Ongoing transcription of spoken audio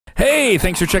Hey,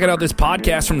 thanks for checking out this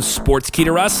podcast from Sports Key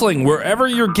to Wrestling. Wherever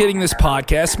you're getting this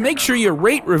podcast, make sure you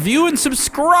rate, review, and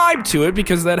subscribe to it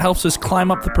because that helps us climb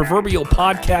up the proverbial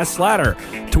podcast ladder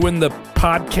to win the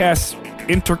podcast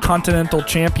Intercontinental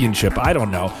Championship. I don't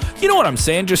know. You know what I'm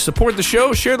saying? Just support the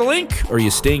show, share the link, or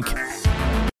you stink.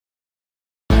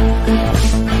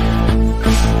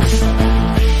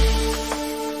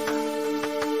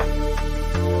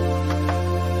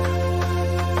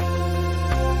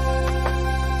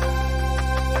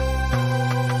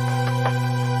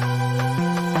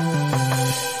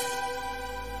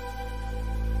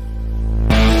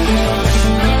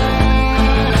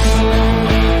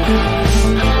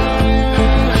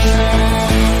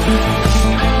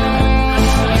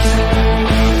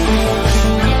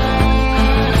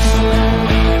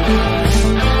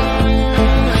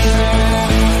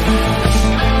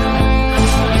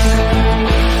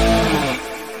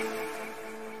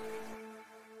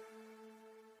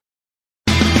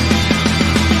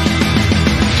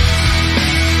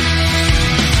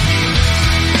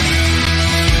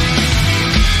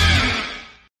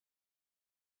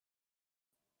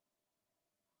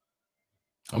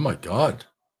 Oh my God.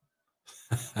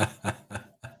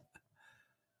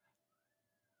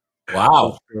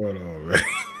 Wow. What's going on, man?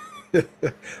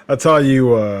 That's how you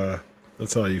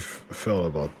felt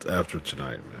about after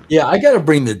tonight, man. Yeah, I got to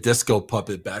bring the disco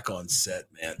puppet back on set,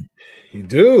 man. You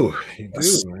do,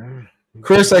 man.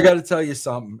 Chris, I got to tell you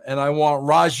something, and I want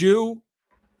Raju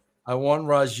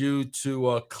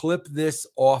to clip this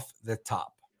off the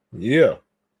top. Yeah.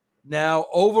 Now,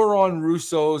 over on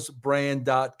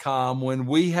russosbrand.com, when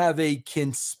we have a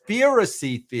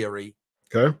conspiracy theory,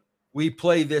 Okay. we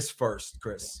play this first,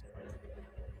 Chris.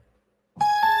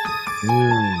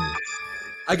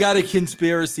 I got a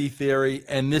conspiracy theory,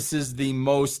 and this is the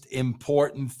most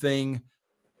important thing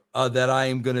that I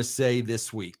am going to say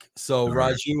this week. So,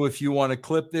 Raju, if you want to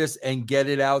clip this and get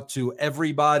it out to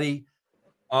everybody,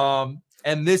 and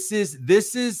this is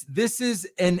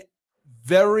an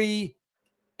very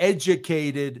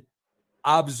educated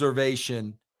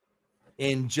observation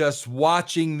in just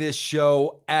watching this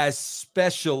show,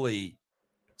 especially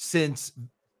since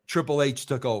Triple H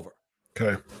took over.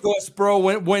 Okay. Because, bro,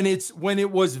 when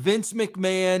it was Vince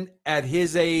McMahon at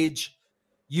his age,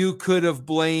 you could have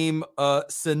blamed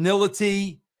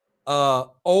senility,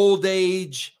 old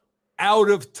age, out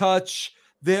of touch.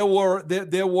 There were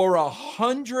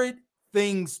 100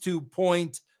 things to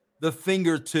point the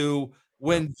finger to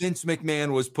when Vince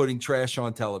McMahon was putting trash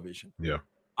on television. Yeah.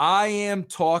 I am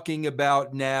talking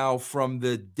about now from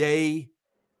the day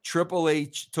Triple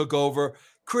H took over.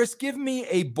 Chris, give me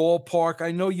a ballpark.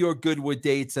 I know you're good with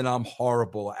dates and I'm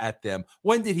horrible at them.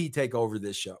 When did he take over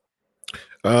this show?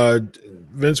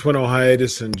 Vince went on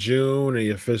hiatus in June and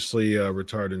he officially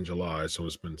retired in July. So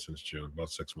it's been since June, about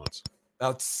 6 months.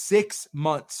 About 6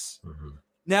 months. Mm-hmm.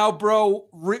 Now, bro,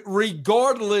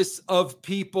 regardless of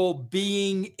people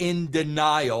being in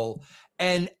denial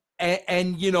and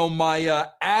you know, my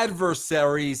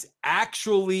adversaries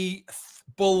actually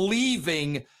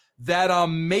believing that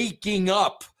I'm making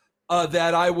up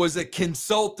that I was a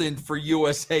consultant for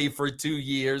USA for 2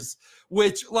 years,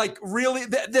 which, like, really,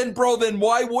 then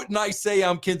why wouldn't I say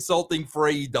I'm consulting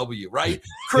for AEW, right?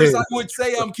 Chris, I would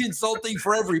say I'm consulting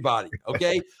for everybody,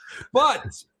 okay? But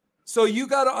so you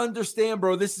got to understand,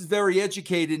 bro, this is very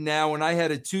educated now, and I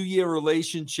had a 2-year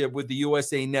relationship with the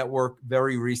USA Network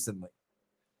very recently.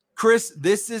 Chris,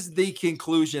 this is the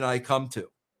conclusion I come to.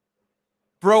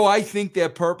 Bro, I think they're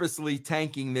purposely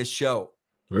tanking this show.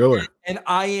 Really? And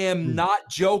I am not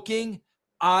joking.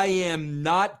 I am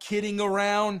not kidding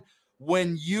around.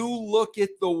 When you look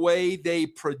at the way they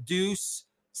produce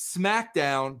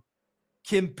SmackDown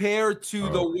compared to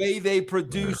the way they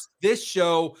produce this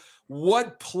show,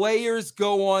 what players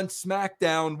go on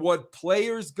SmackDown, what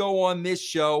players go on this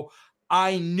show,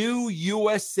 I knew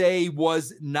USA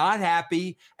was not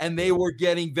happy and they were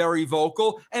getting very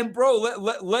vocal. And bro,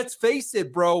 let's face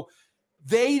it, bro,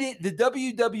 the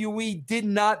WWE did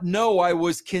not know I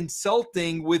was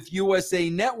consulting with USA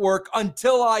Network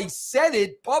until I said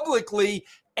it publicly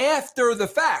after the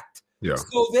fact. Yeah.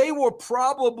 So they were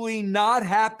probably not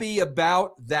happy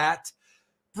about that.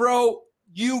 Bro,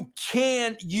 you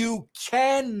cannot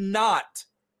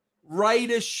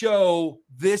write a show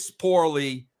this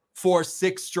poorly for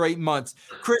 6 straight months.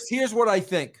 Chris, here's what I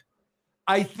think.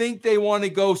 I think they want to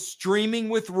go streaming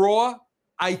with Raw.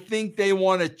 I think they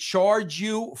want to charge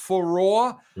you for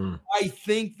Raw. I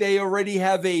think they already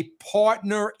have a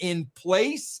partner in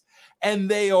place, and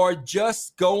they are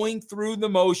just going through the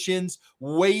motions,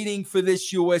 waiting for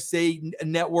this USA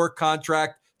Network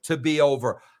contract to be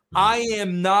over. I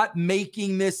am not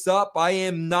making this up. I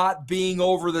am not being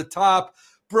over the top.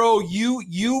 Bro,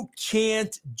 you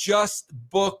can't just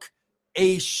book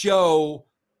a show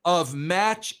of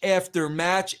match after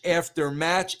match after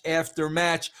match after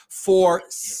match for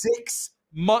 6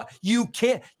 months. You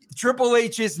can't. Triple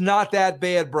H is not that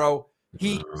bad, bro.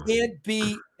 He can't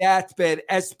be that bad,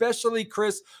 especially,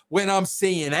 Chris, when I'm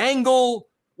seeing Angle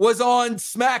was on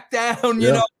SmackDown,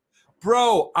 you know.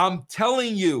 Bro, I'm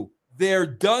telling you, they're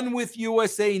done with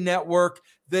USA Network.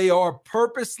 They are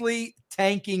purposely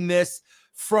tanking this.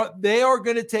 They are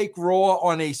going to take Raw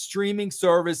on a streaming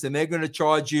service, and they're going to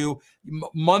charge you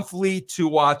monthly to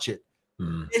watch it.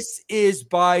 This is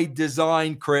by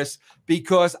design, Chris,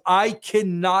 because I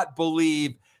cannot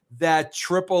believe that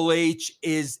Triple H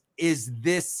is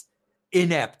this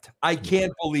inept. I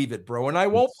can't believe it, bro, and I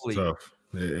won't believe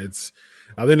it.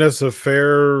 I think that's a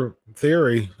fair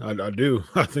theory. I do.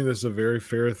 I think that's a very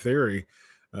fair theory.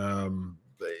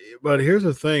 But here's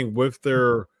the thing: with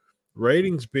their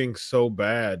ratings being so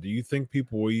bad, do you think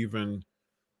people will even,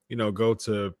 go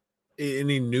to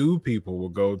any new people will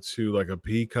go to like a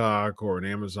Peacock or an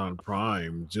Amazon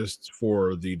Prime just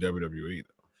for the WWE?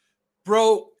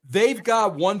 Bro, they've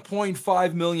got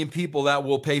 1.5 million people that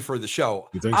will pay for the show.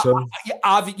 You think so?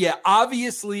 Yeah,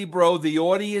 obviously, bro, the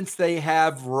audience they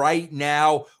have right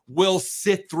now will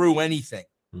sit through anything.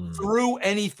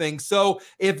 So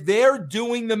if they're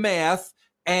doing the math,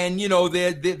 and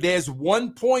there's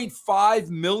 1.5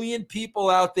 million people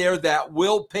out there that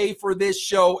will pay for this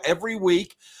show every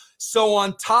week. So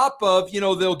on top of,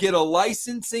 they'll get a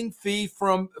licensing fee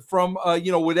from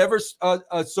whatever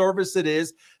service it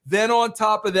is. Then on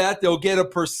top of that, they'll get a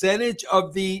percentage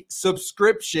of the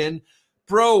subscription.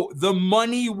 Bro, the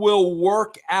money will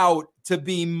work out to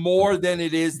be more than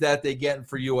it is that they get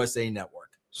for USA Network.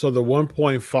 So the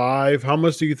 1.5, how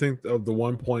much do you think of the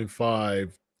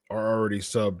 1.5 are already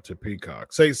subbed to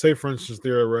Peacock? Say for instance,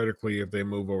 theoretically, if they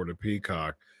move over to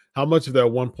Peacock, how much of that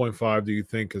 1.5 do you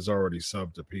think is already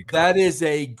subbed to Peacock? That is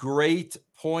a great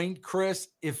point, Chris.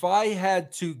 If I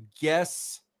had to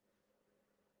guess,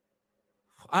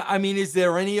 I mean, is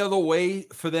there any other way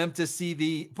for them to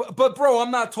see but bro,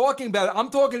 I'm not talking about it. I'm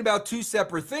talking about two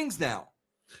separate things now.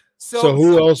 So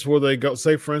who else will they go?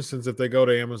 Say, for instance, if they go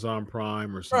to Amazon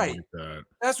Prime or something like that.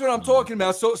 That's what I'm talking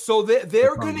about. So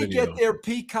they're going to get their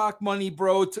Peacock money,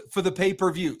 bro, for the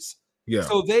pay-per-views. Yeah.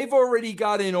 So they've already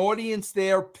got an audience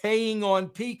there paying on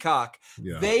Peacock.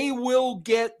 Yeah. They will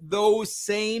get those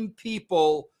same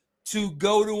people to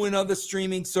go to another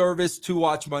streaming service to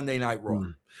watch Monday Night Raw.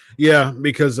 Yeah,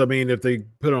 because I mean, if they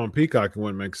put it on Peacock, it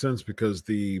wouldn't make sense because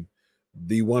the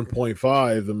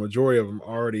 1.5, the majority of them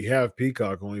already have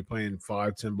Peacock, only paying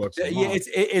 $5-10 a month. Yeah,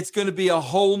 it's going to be a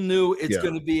whole new. It's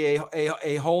going to be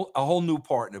a whole new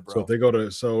partner, bro. So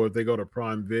if they go to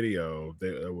Prime Video,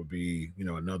 that would be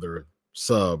another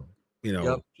sub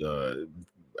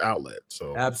outlet.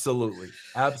 So absolutely.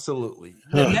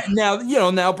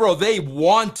 Now, bro, they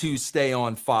want to stay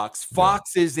on Fox.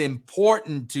 Fox is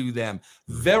important to them,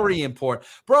 very important,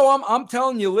 bro. I'm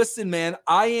telling you, listen, man,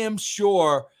 I am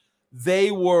sure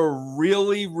they were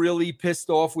really, really pissed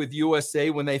off with USA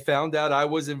when they found out I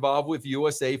was involved with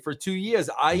USA for 2 years.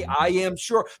 I am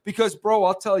sure, because, bro,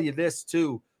 I'll tell you this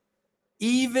too.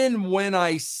 Even when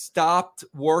I stopped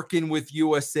working with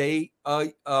USA,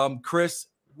 Chris,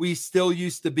 we still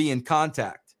used to be in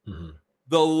contact.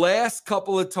 The last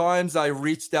couple of times I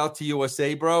reached out to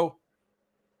USA, bro,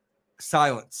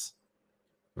 silence.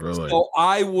 Really? So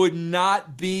I would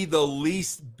not be the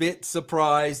least bit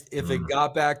surprised if it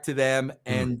got back to them,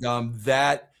 and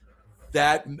that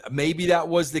maybe that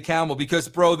was the camel, because,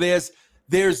 bro,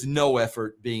 there's no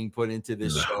effort being put into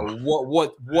this show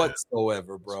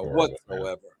whatsoever, bro.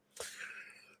 Whatsoever.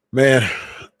 Man,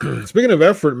 speaking of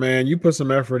effort, man, you put some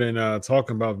effort in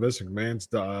talking about Vince McMahon's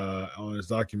on his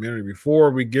documentary.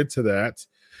 Before we get to that,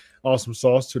 awesome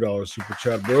sauce, $2 super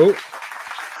chat, bro.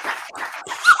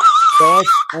 Thoughts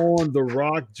on The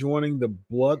Rock joining the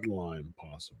Bloodline,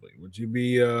 possibly? Would you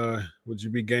be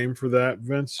game for that,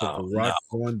 Vince? If The Rock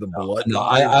joined the Bloodline?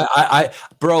 No,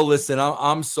 bro, listen,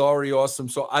 I'm sorry, awesome.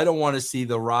 So I don't want to see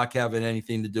The Rock having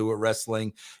anything to do with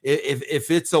wrestling. If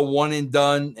it's a one and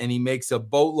done and he makes a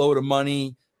boatload of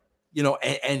money,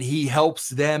 and he helps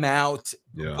them out,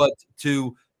 but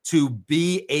to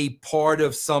be a part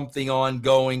of something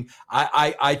ongoing,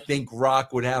 I think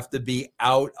Rock would have to be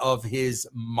out of his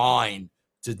mind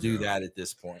to do that at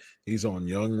this point. He's on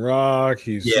Young Rock.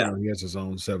 He has his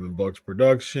own $7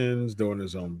 Productions, doing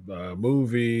his own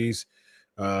movies.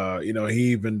 He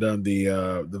even done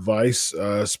the Vice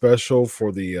special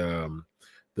for the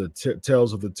the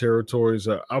Tales of the Territories.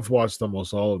 I've watched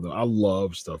almost all of them. I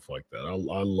love stuff like that.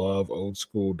 I love old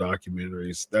school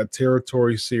documentaries. That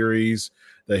Territory series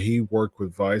that he worked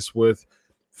with Vice with,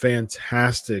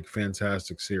 fantastic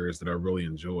series that I really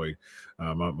enjoyed.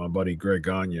 My buddy Greg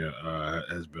Gagne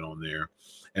has been on there.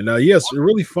 And yes,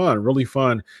 really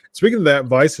fun. Speaking of that,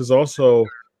 Vice is also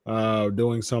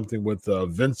doing something with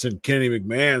Vincent Kenny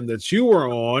McMahon that you were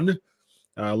on.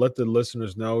 Let the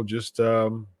listeners know just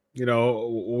what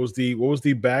was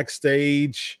the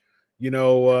backstage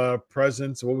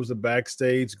presence? What was the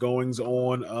backstage goings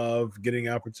on of getting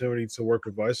opportunity to work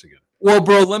with Vice again? Well,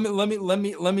 bro,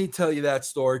 let me tell you that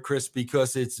story, Chris,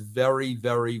 because it's very,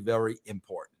 very, very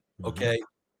important. Okay.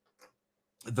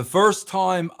 The first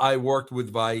time I worked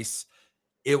with Vice,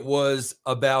 it was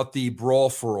about the Brawl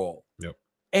for All. Yep.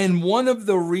 And one of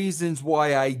the reasons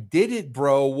why I did it,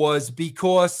 bro, was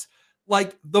because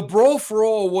like the Brawl for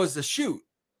All was a shoot.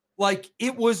 Like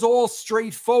it was all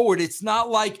straightforward. It's not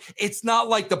like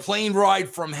the plane ride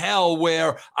from hell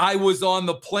where I was on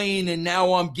the plane and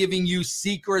now I'm giving you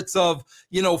secrets of,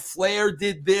 Flair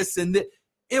did this and that.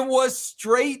 It was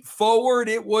straightforward.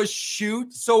 It was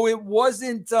shoot. So it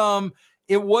wasn't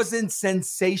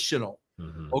sensational.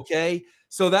 Okay.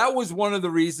 So that was one of the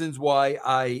reasons why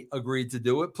I agreed to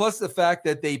do it. Plus the fact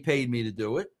that they paid me to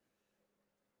do it.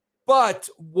 But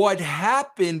what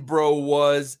happened, bro,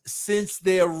 was since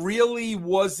there really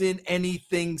wasn't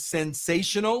anything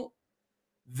sensational,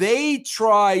 they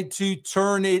tried to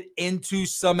turn it into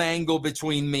some angle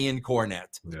between me and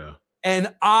Cornette. Yeah.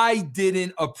 And I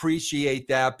didn't appreciate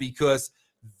that because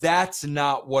that's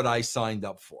not what I signed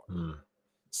up for.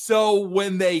 So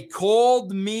when they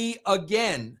called me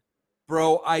again,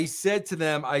 bro, I said to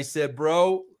them,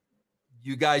 bro,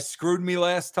 you guys screwed me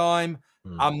last time.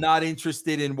 I'm not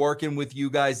interested in working with you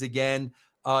guys again.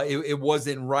 It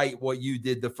wasn't right what you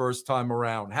did the first time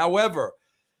around. However,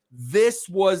 this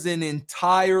was an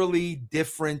entirely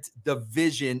different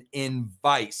division in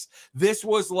Vice. This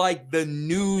was like the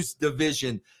news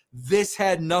division. This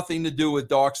had nothing to do with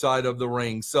Dark Side of the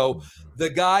Ring. So the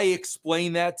guy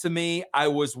explained that to me. I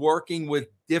was working with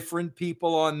different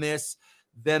people on this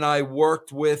than I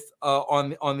worked with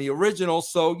on the original.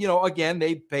 So, again,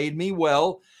 they paid me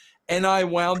well. And I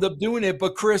wound up doing it.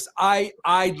 But Chris, I'd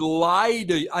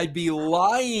be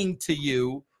lying to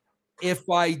you if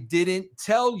I didn't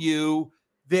tell you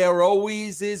there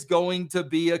always is going to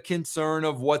be a concern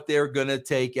of what they're going to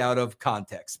take out of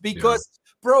context. Because,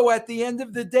 bro, at the end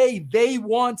of the day, they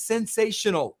want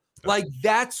sensational. Like,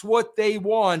 that's what they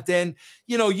want. And,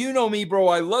 you know me, bro,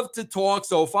 I love to talk.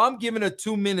 So if I'm giving a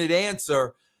 2-minute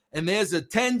answer and there's a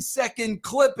 10-second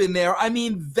clip in there, I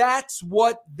mean, that's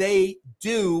what they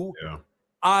do. Yeah.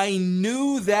 I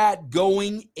knew that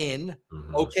going in,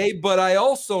 okay? But I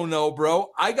also know, bro,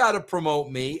 I got to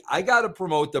promote me. I got to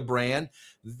promote the brand.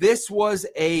 This was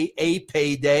a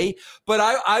payday. But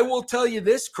I will tell you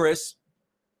this, Chris.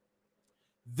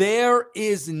 There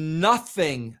is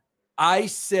nothing I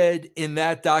said in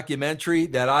that documentary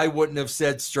that I wouldn't have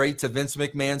said straight to Vince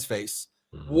McMahon's face.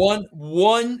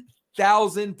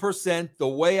 1,000% the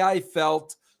way I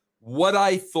felt, what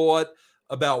I thought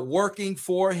about working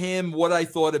for him, what I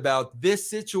thought about this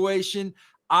situation.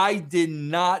 I did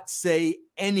not say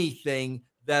anything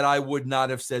that I would not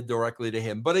have said directly to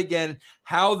him. But again,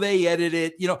 how they edit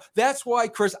it, that's why,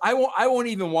 Chris, I won't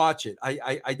even watch it.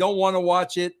 I don't want to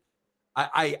watch it.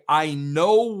 I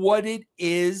know what it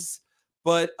is,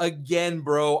 but again,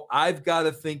 bro, I've got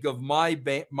to think of my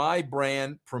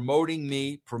brand, promoting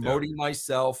me, promoting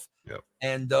myself,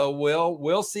 and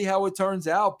we'll see how it turns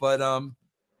out. But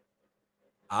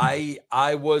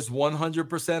I was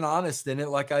 100% honest in it,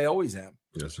 like I always am.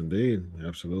 Yes, indeed,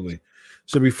 absolutely.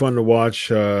 Should be fun to watch.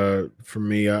 For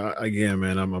me, again,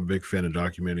 man, I'm a big fan of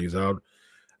documentaries.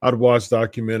 I'd watch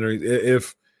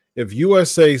documentaries if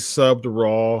USA subbed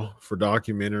Raw for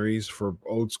documentaries, for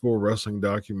old school wrestling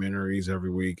documentaries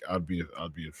every week. I'd be a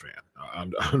fan.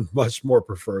 I'd much more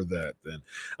prefer that than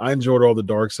I enjoyed all the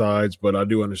dark sides, but I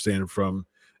do understand from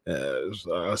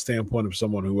a standpoint of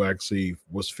someone who actually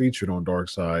was featured on Dark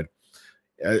Side,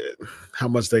 how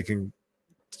much they can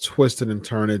twist it and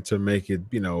turn it to make it,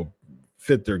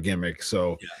 fit their gimmick.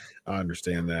 So I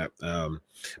understand that.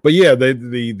 But yeah,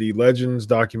 the Legends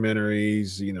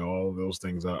documentaries, all of those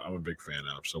things, I'm a big fan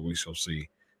of. So we shall see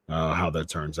how that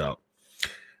turns out.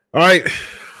 All right.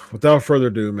 Without further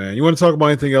ado, man, you want to talk about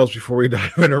anything else before we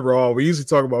dive into Raw? We usually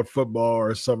talk about football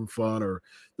or something fun or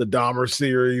the Dahmer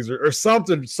series or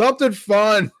something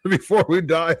fun before we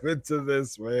dive into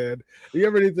this, man. Do you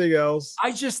have anything else?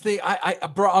 I just think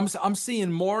bro, I'm seeing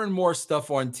more and more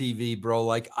stuff on TV, bro.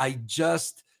 Like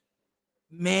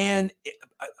man,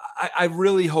 I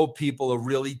really hope people are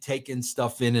really taking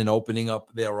stuff in and opening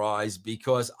up their eyes,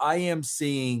 because I am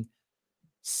seeing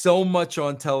so much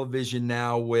on television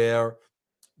now where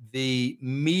the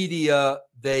media,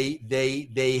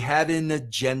 they had an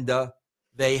agenda,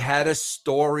 they had a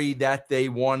story that they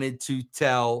wanted to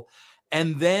tell,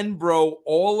 and then, bro,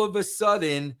 all of a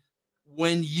sudden,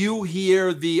 when you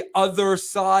hear the other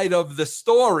side of the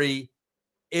story,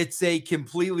 it's a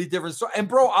completely different story. And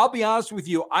bro, I'll be honest with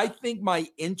you, I think my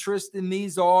interest in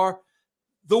these are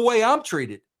the way I'm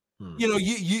treated. You know,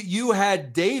 you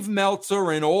had Dave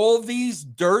Meltzer and all these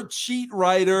dirt sheet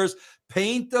writers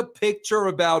paint a picture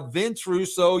about Vince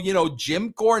Russo, you know,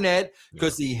 Jim Cornette,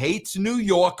 because he hates New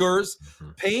Yorkers,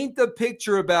 paint a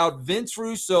picture about Vince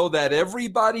Russo that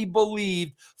everybody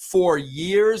believed for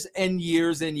years and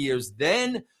years and years.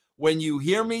 Then when you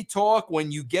hear me talk,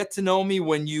 when you get to know me,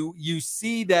 when you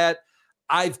see that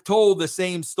I've told the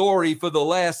same story for the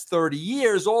last 30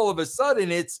 years, all of a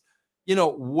sudden it's, you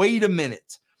know, wait a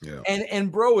minute. Yeah.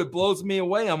 And bro, it blows me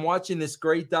away. I'm watching this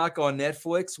great doc on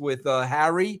Netflix with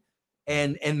Harry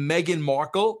and Meghan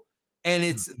Markle, and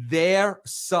it's their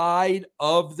side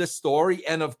of the story.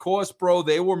 And of course, bro,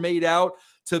 they were made out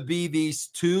to be these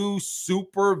two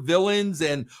super villains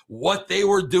and what they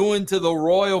were doing to the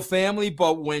royal family.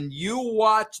 But when you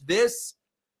watch this,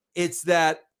 it's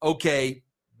that, okay,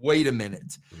 wait a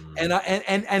minute. And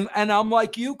I'm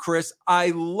like you, Chris.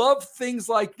 I love things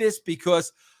like this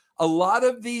because a lot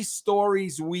of these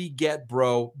stories we get,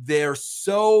 bro, they're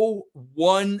so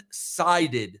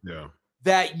one-sided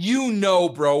that, you know,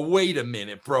 bro, wait a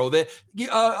minute, bro. That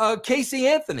Casey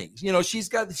Anthony, you know, she's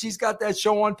got that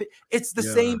show on. It's the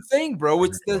same thing, bro.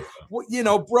 It's the, you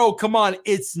know, bro, come on.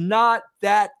 It's not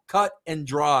that cut and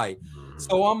dry.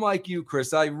 So I'm like you,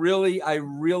 Chris. I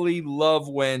really love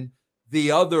when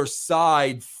the other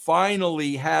side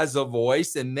finally has a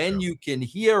voice, and then you can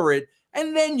hear it,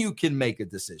 and then you can make a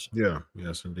decision. Yeah.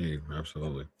 Yes, indeed.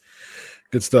 Absolutely.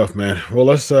 Good stuff, man. Well,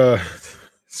 let's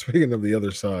speaking of the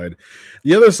other side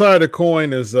of the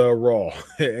coin is Raw.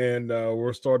 And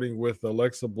we're starting with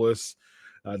Alexa Bliss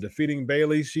defeating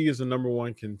Bayley. She is the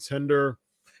 #1 contender.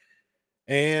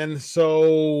 And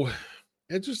so,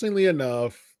 interestingly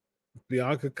enough,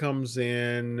 Bianca comes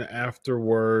in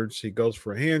afterwards. She goes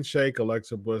for a handshake.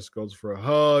 Alexa Bliss goes for a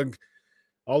hug.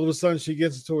 All of a sudden, she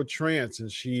gets into a trance,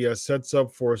 and she sets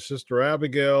up for Sister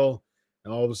Abigail.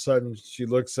 And all of a sudden, she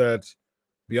looks at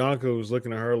Bianca, who's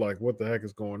looking at her like, what the heck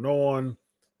is going on?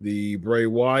 The Bray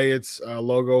Wyatt's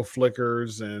logo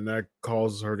flickers, and that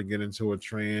causes her to get into a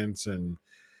trance. And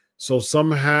so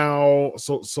somehow,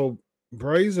 so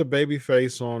Bray's a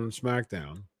babyface on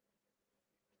SmackDown,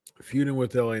 feuding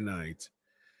with LA Knight.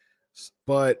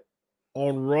 But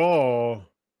on Raw,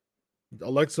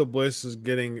 Alexa Bliss is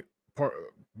being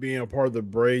a part of the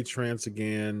Bray trance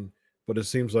again, but it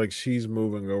seems like she's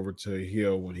moving over to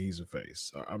heel when he's a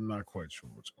face. I'm not quite sure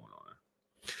what's going on there.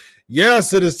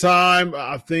 Yes, it is time.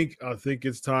 I think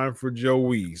it's time for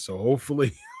Joey. So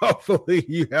hopefully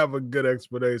you have a good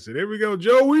explanation. Here we go,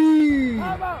 Joey.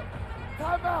 Time out,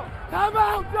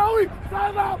 Joey.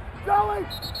 Time out, Joey.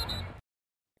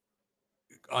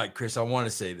 All right, Chris, I want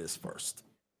to say this first.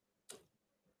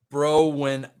 Bro,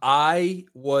 when I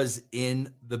was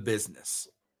in the business,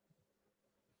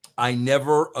 I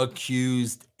never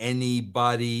accused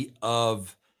anybody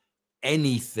of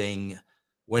anything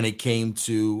when it came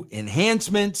to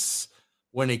enhancements,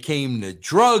 when it came to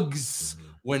drugs,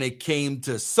 when it came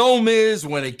to somas,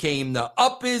 when it came to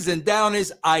uppers and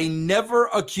downers. I never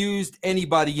accused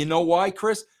anybody. You know why,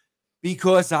 Chris?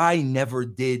 Because I never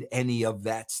did any of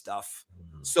that stuff.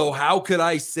 So how could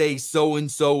I say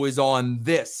so-and-so is on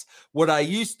this? What I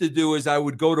used to do is I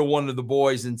would go to one of the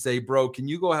boys and say, bro, can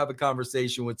you go have a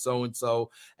conversation with so-and-so?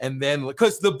 And then,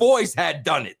 because the boys had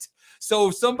done it. So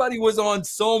if somebody was on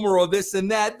Soma or this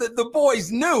and that, the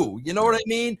boys knew, you know what I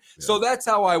mean? Yeah. So that's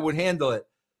how I would handle it.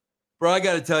 Bro, I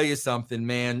got to tell you something,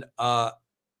 man.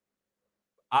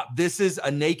 This is a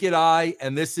naked eye,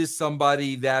 and this is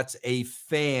somebody that's a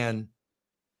fan.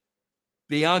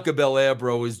 Bianca Belair,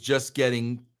 bro, is just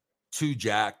getting too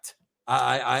jacked.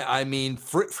 I mean,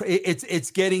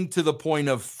 it's getting to the point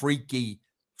of freaky.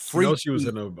 You know, she was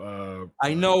in a.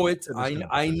 I know it.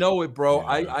 I know it, bro.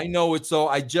 Yeah. I know it. So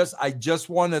I just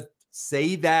want to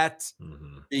say that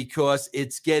because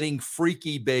it's getting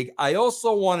freaky big. I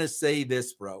also want to say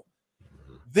this, bro.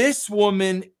 This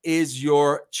woman is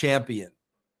your champion.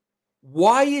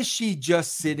 Why is she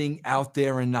just sitting out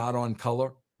there and not on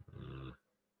color?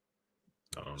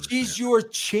 I don't understand. She's your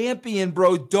champion,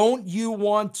 bro. Don't you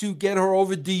want to get her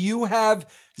over? Do you have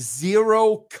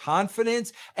zero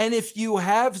confidence? And if you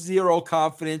have zero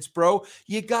confidence, bro,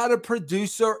 you got a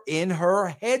producer in her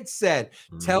headset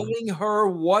telling her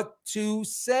what to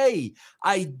say.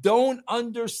 I don't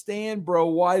understand, bro,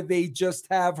 why they just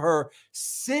have her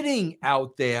sitting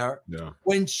out there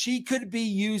when she could be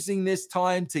using this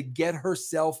time to get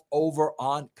herself over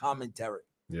on commentary.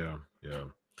 Yeah.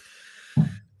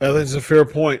 I think it's a fair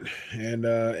point. And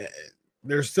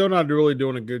they're still not really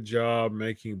doing a good job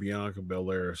making Bianca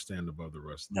Belair stand above the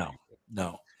rest of the people.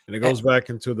 No. And it goes back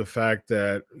into the fact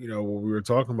that, what we were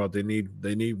talking about, they need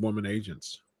women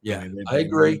agents. Yeah, I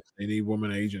agree. They need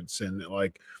women agents. And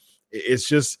it's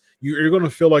just, you're going to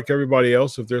feel like everybody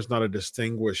else if there's not a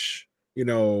distinguished,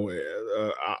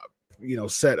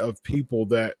 set of people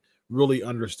that really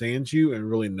understands you and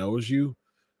really knows you.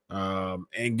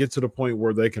 And get to the point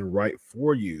where they can write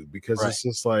for you, because it's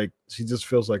just like she just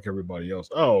feels like everybody else.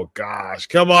 Oh gosh,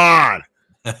 come on.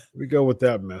 We go with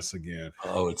that mess again.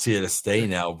 Oh, it's here to stay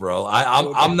now, bro.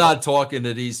 I'm not talking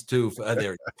to these two.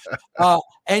 There.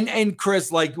 And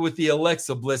Chris, like with the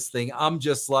Alexa Bliss thing, I'm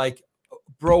just like,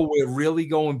 bro, we're really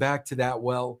going back to that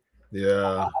well.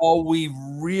 Yeah. Are we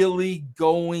really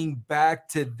going back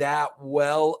to that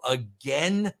well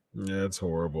again? Yeah, it's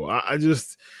horrible.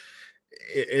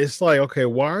 It's like, okay,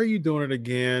 why are you doing it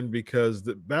again? Because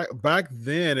back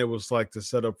then it was like to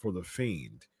set up for the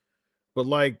Fiend, but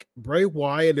like Bray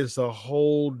Wyatt is a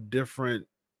whole different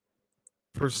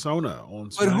persona on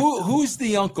SmackDown. But who's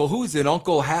the uncle? Who's it?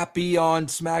 Uncle Happy on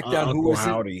SmackDown? Uncle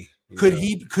Howdy.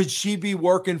 Could she be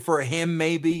working for him?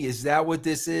 Maybe is that what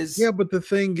this is? Yeah, but the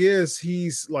thing is,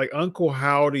 he's like Uncle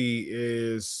Howdy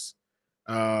is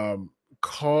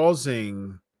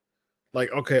causing. Like,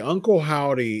 okay, Uncle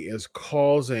Howdy is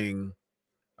causing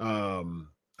Bray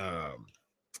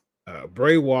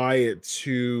Wyatt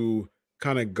to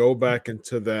kind of go back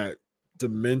into that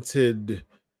demented,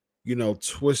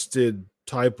 twisted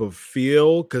type of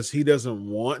feel, because he doesn't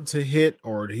want to hit,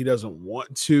 or he doesn't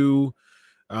want to,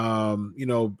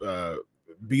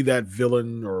 be that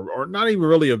villain, or not even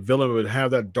really a villain, but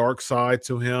have that dark side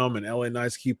to him. And LA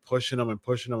Knights keep pushing him and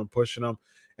pushing him and pushing him.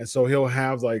 And so he'll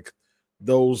have like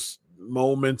those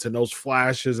moments and those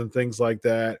flashes and things like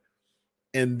that,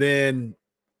 and then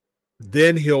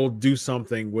he'll do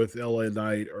something with LA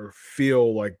Knight or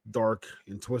feel like dark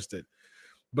and twisted,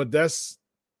 but he's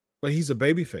a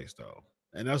babyface though,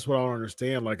 and that's what I don't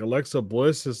understand. Like Alexa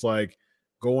Bliss is like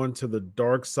going to the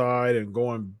dark side and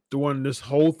doing this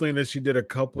whole thing that she did a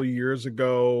couple of years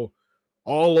ago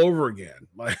all over again.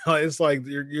 Like it's like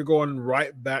you're going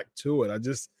right back to it. I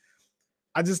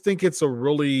just think it's a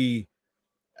really,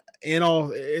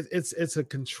 it's a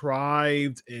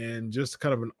contrived and just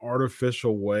kind of an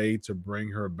artificial way to bring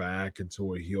her back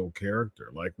into a heel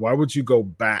character. Like, why would you go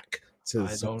back to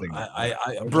something?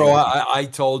 I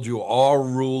told you our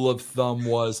rule of thumb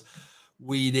was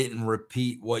we didn't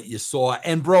repeat what you saw.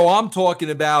 And bro, I'm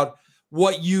talking about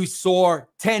what you saw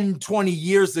 10, 20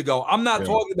 years ago. I'm not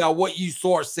talking about what you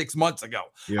saw 6 months ago.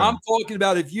 Yeah. I'm talking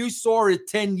about if you saw it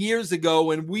 10 years ago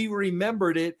and we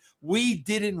remembered it, we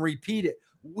didn't repeat it.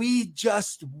 We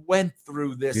just went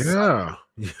through this. Yeah.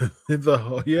 It's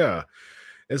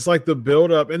like the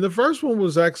build up. And the first one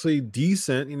was actually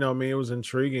decent. It was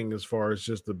intriguing as far as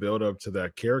just the build up to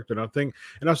that character. And I think,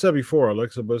 and I've said before,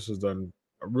 Alexa Bliss has done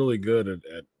really good at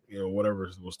whatever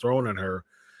was thrown at her.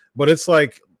 But it's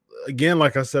like, again,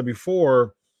 like I said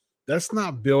before, that's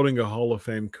not building a Hall of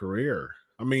Fame career.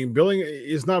 I mean,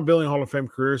 it's not building a Hall of Fame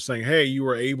career saying, hey, you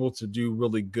were able to do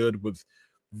really good with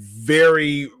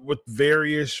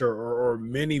various or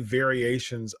many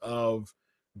variations of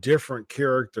different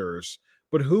characters.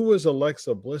 But who is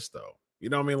Alexa Bliss though?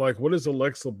 Like, what is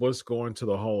Alexa Bliss going to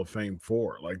the Hall of Fame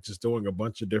for? Like, just doing a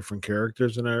bunch of different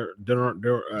characters in her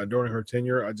during her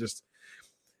tenure? It just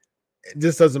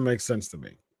doesn't make sense to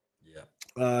me.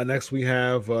 Yeah. Next we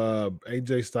have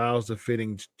AJ Styles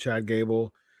defeating Chad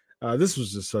Gable. This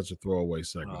was just such a throwaway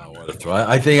segment.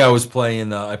 I think I was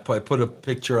playing. I put a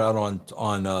picture out on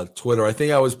Twitter. I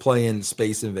think I was playing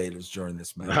Space Invaders during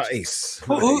this match. Nice.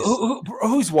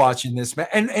 Who's watching this match?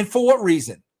 And for what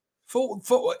reason? For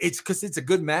it's because it's a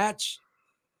good match.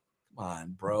 Come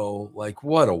on, bro. Like,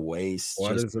 what a waste.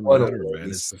 Why does it matter, man?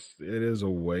 It is a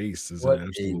waste. It's an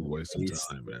absolute waste of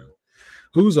time, man.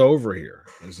 Who's over here?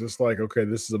 It's just like, okay,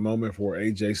 this is a moment for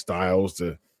AJ Styles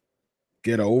to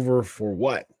get over for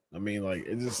what? I mean, like,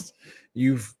 it just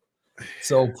it's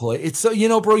so, bro,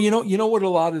 you know what a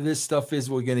lot of this stuff is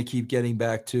we're gonna keep getting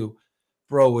back to,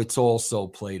 bro. It's all so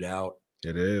played out.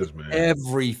 It is, man.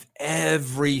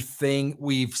 Everything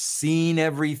we've seen,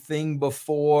 everything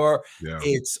before. Yeah.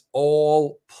 It's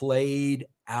all played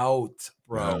out,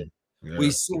 bro. Yeah.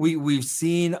 We've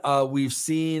seen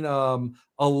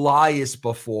Elias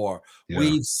before. Yeah.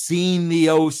 We've seen the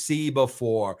OC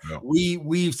before. Yeah.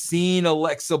 We've seen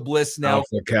Alexa Bliss now.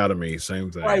 Alpha Academy,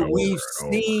 same thing. Right, we've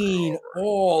seen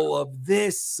all of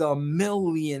this a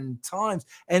million times.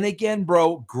 And again,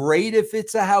 bro, great if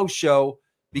it's a house show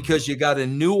because you got a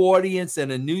new audience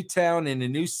and a new town and a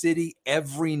new city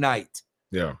every night.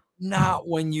 Yeah. Not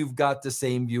when you've got the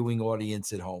same viewing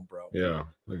audience at home, bro. Yeah,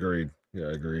 agreed.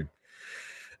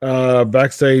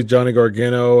 Backstage, Johnny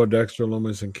Gargano, Dexter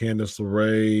Lumis, and Candice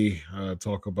LeRae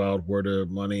talk about where the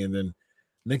money, and then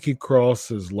Nikki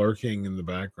Cross is lurking in the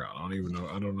background. I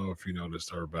don't know if you noticed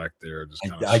her back there. Just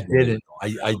I didn't.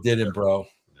 I didn't, bro.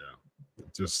 Yeah,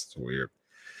 just weird.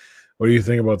 What do you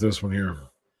think about this one here?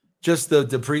 Just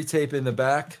the pre-tape in the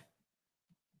back.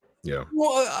 Yeah.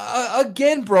 Well,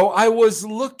 again, bro, I was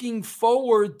looking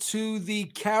forward to the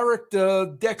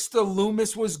character Dexter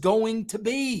Lumis was going to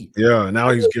be. Yeah, now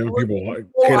he's giving people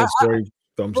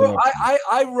thumbs up.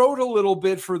 I wrote a little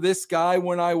bit for this guy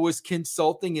when I was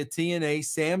consulting at TNA,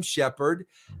 Sam Shepard,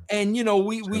 and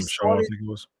we started. Shaw, I think it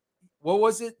was. What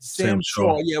was it? Sam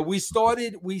Shaw. Yeah, we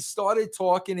started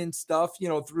talking and stuff,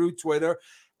 through Twitter.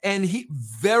 And he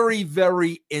very,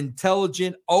 very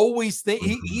intelligent. Always think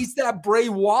he's that Bray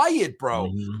Wyatt, bro.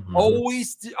 Mm-hmm.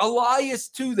 Always Elias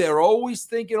too. There, always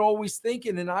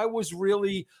thinking. And I was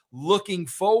really looking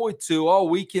forward to.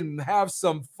 We can have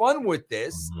some fun with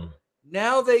this. Mm-hmm.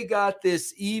 Now they got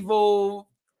this evil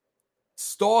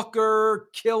stalker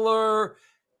killer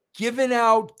giving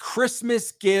out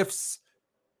Christmas gifts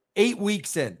 8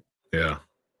 weeks in. Yeah.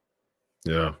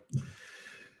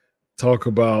 Talk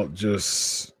about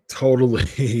just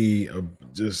totally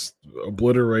just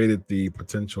obliterated the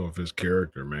potential of his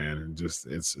character, man. And just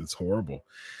it's horrible.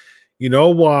 You know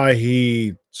why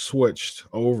he switched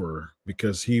over?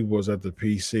 Because he was at the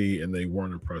PC and they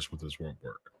weren't impressed with his rope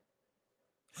work.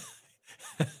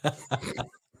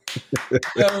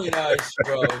 Very nice,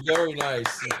 bro. Very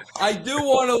nice. I do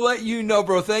want to let you know,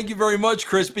 bro. Thank you very much,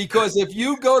 Chris, because if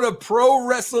you go to Pro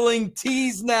Wrestling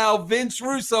Tees now, Vince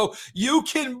Russo, you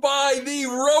can buy the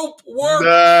rope work.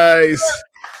 Nice.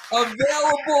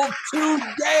 Available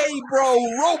today, bro.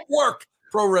 Rope work.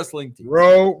 Pro Wrestling Tees.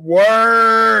 Rope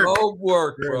work. Rope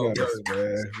work, bro. Very nice,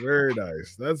 man. Very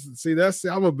nice.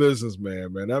 I'm a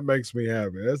businessman, man. That makes me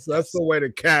happy. That's the way to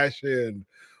cash in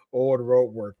on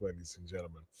rope work, ladies and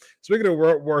gentlemen. Speaking of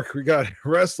rope work, we got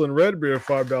Wrestling Redbeard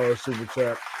 $5 super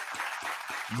chat.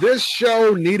 This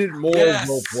show needed more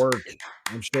rope work.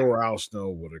 I'm sure Al Snow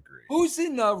would agree. Who's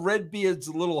in Redbeard's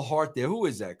little heart there? Who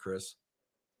is that, Chris?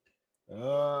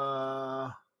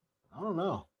 I don't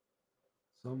know.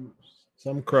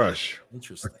 Some crush.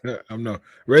 Interesting. I'm no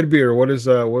Redbeard. What is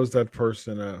that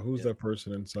person? Who's that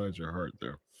person inside your heart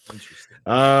there? Interesting.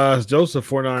 Joseph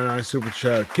 499 super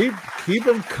chat. Keep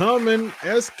them coming,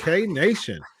 SK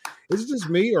Nation. Is it just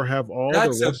me, or have all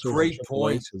That's the a great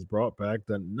point has brought back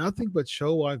done nothing but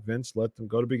show why Vince let them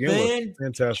go to begin with?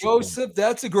 Fantastic, Joseph.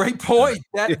 That's a great point.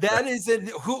 That is it.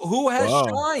 Who has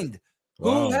shined?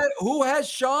 Wow. Who has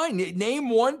shined? Name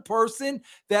one person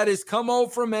that has come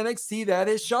out from NXT that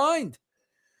has shined.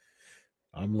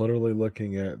 I'm literally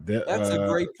looking at that. That's a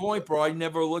great point, bro. I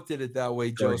never looked at it that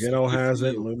way, Joseph. Gargano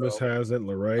hasn't. Loomis hasn't.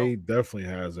 LeRae definitely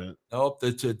hasn't. Nope.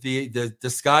 The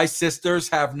Sky Sisters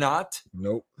have not.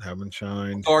 Nope. Haven't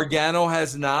shined. Gargano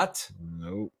has not.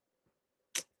 Nope.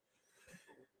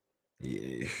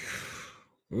 Yeah.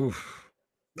 Oof.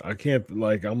 I can't.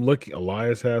 I'm looking.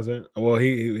 Elias hasn't. Well,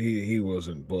 he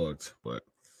wasn't booked, but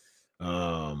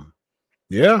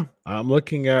yeah. I'm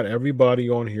looking at everybody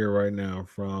on here right now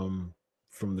from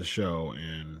the show,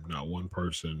 and not one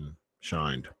person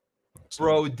shined. So.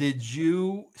 Bro, did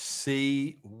you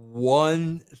see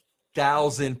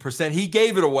 1,000%? He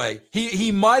gave it away.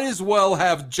 He might as well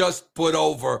have just put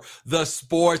over the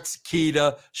Sports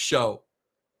Kita show.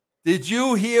 Did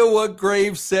you hear what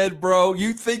Graves said, bro?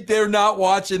 You think they're not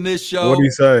watching this show? What did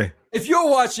he say? If you're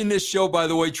watching this show, by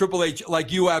the way, Triple H,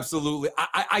 like you absolutely,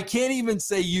 I can't even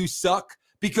say you suck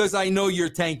because I know you're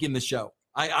tanking the show.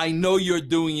 I know you're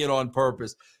doing it on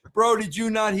purpose. Bro, did you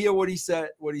not hear what he said?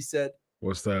 What's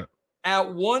that?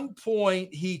 At one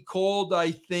point, he called,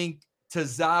 I think,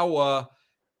 Tozawa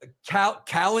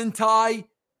Kalantai.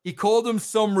 He called him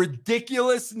some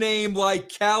ridiculous name like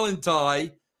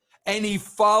Kalantai, and he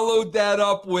followed that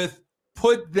up with,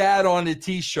 put that on a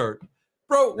T-shirt.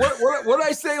 Bro, what did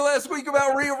I say last week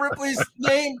about Rhea Ripley's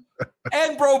name?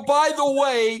 And bro, by the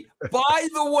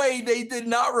way, they did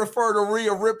not refer to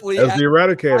Rhea Ripley as the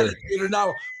Eradicator.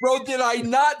 Bro, did I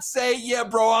not say, yeah,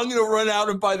 bro, I'm going to run out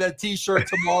and buy that T-shirt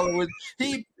tomorrow?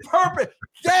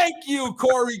 Thank you,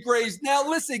 Corey Graves. Now,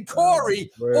 listen, Corey,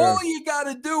 all you got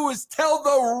to do is tell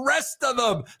the rest of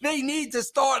them they need to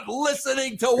start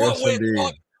listening to what we're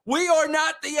talking. We are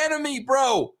not the enemy,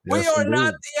 bro. Yes, we are indeed.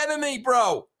 not the enemy,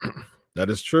 bro. That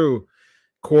is true.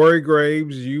 Corey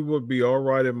Graves, you would be all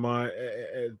right in my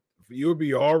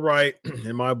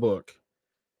book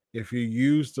if you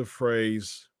use the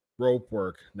phrase rope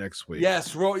work next week.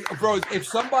 Yes, bro. If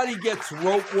somebody gets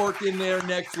rope work in there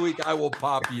next week, I will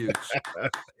pop huge.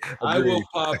 I will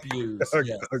pop huge.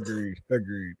 Yes.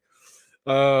 Agreed.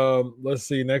 Let's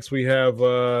see. Next we have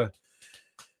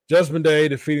Judgment Day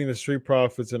defeating the Street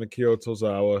Profits and Akira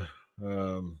Tozawa.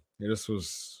 This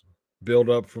was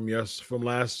build up from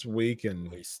last week,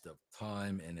 and waste of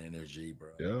time and energy, bro.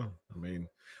 Yeah, I mean,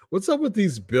 what's up with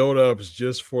these build ups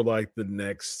just for like the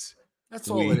next? That's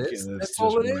all it is. That's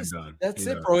all it is. That's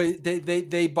it, bro.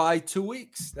 They buy 2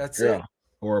 weeks. That's it.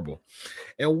 Horrible.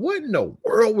 And what in the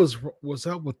world was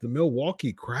up with the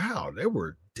Milwaukee crowd? They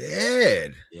were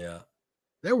dead. Yeah,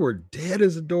 they were dead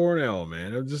as a doornail,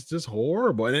 man. It was just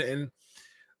horrible. And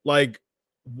like,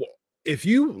 if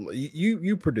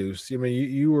you produced, I mean,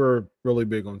 you were really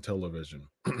big on television.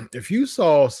 If you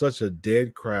saw such a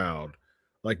dead crowd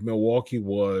like Milwaukee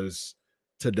was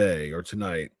today or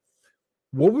tonight,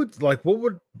 what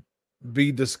would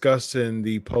be discussed in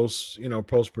the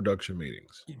post-production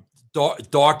meetings?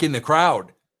 Darken the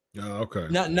crowd. Oh, okay.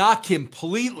 Not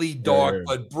completely dark,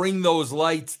 but bring those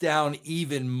lights down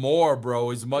even more,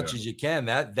 bro, as much as you can.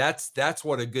 That's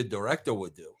what a good director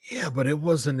would do. Yeah, but it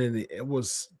was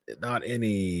not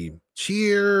any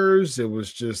cheers. It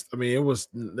was just, I mean,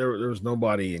 there was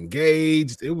nobody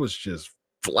engaged. It was just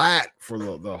flat for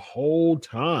the whole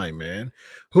time, man.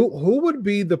 Who would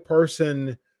be the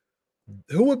person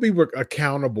who would be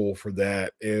accountable for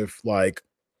that if like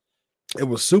it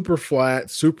was super flat,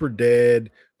 super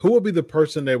dead? Who would be the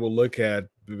person they will look at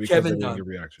because Kevin of Dunn. your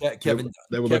reaction? Yeah, Kevin Dunn.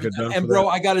 They would look at Dunn. And bro,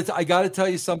 I gotta tell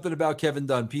you something about Kevin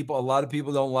Dunn. A lot of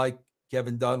people don't like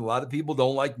Kevin Dunn. A lot of people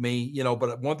don't like me,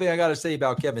 but one thing I gotta say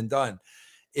about Kevin Dunn,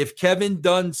 if Kevin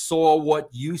Dunn saw what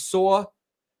you saw,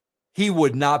 he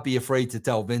would not be afraid to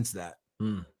tell Vince that.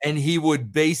 And he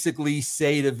would basically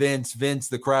say to Vince,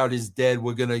 the crowd is dead.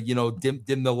 We're going to,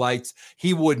 dim the lights.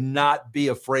 He would not be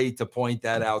afraid to point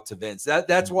that out to Vince.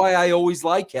 That's why I always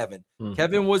like Kevin.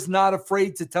 Kevin was not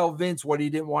afraid to tell Vince what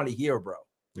he didn't want to hear, bro.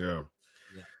 Yeah.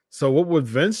 So what would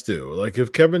Vince do? Like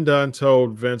if Kevin Dunn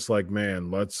told Vince, like,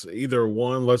 man, let's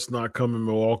not come in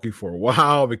Milwaukee for a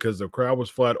while because the crowd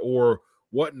was flat, or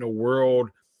what in the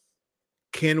world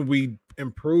can we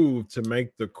improve to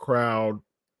make the crowd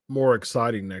more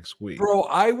exciting next week? Bro,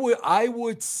 I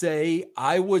would say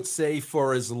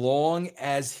for as long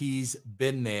as he's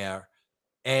been there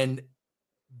and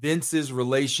Vince's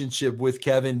relationship with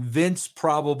Kevin, Vince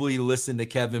probably listened to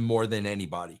Kevin more than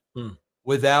anybody.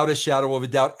 Without a shadow of a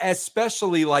doubt,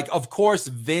 especially like, of course,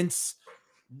 Vince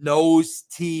knows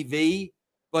TV,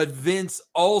 but Vince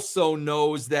also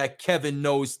knows that Kevin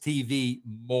knows TV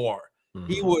more.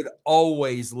 He would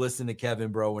always listen to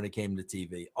Kevin, bro, when it came to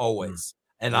TV, always.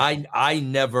 And I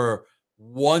never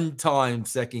one time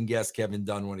second guessed Kevin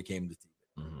Dunn when it came to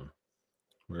TV.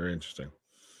 Very interesting.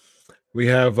 We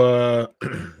have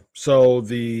so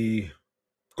the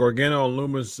Gargano and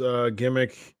Lumis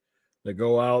gimmick. They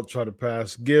go out, try to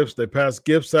pass gifts. They pass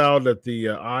gifts out at the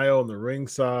aisle on the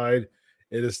ringside.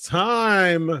 It is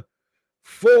time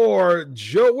for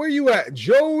Joe. Where you at,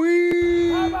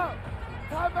 Joey? Time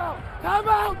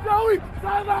out, Joey!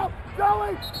 Time out,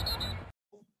 Joey!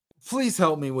 Please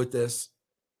help me with this.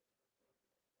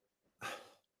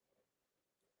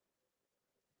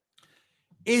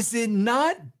 Is it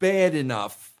not bad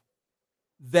enough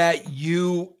that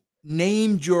you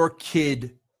named your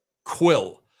kid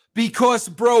Quill? Because,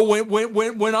 bro,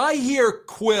 when I hear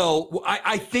Quill,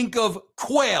 I think of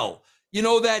quail. You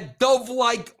know, that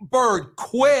dove-like bird.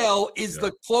 Quail is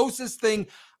the closest thing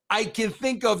I can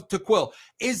think of to Quill.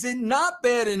 Is it not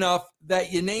bad enough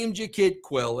that you named your kid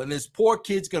Quill, and this poor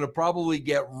kid's going to probably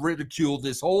get ridiculed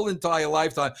his whole entire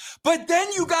lifetime, but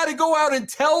then you got to go out and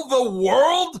tell the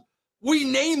world we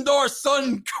named our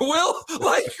son Quill?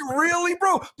 Like, really,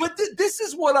 bro? But this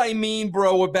is what I mean,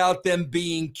 bro, about them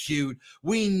being cute.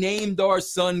 We named our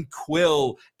son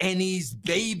Quill, and he's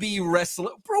baby wrestler.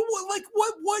 Bro,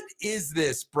 what is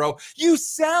this, bro? You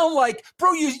sound like,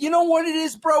 bro, you know what it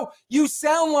is, bro? You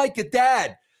sound like a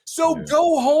dad. So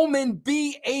go home and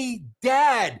be a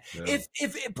dad. Yeah.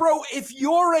 If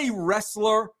you're a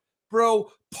wrestler, bro,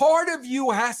 part of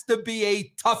you has to be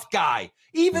a tough guy.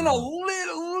 Even a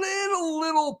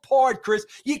little part, Chris.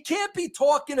 You can't be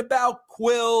talking about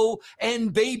Quill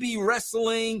and baby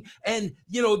wrestling and,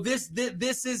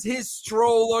 this is his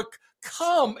stroller.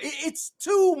 Come, it's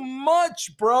too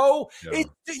much, bro. Yeah.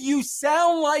 You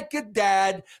sound like a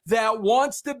dad that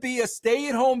wants to be a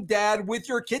stay-at-home dad with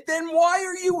your kid. Then why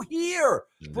are you here,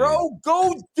 bro?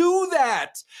 Go do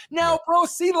that. Now, bro,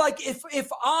 see, like if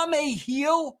I'm a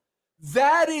heel,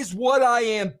 that is what I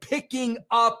am picking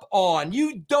up on.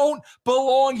 You don't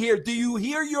belong here. Do you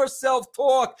hear yourself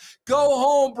talk? Go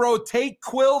home, bro. Take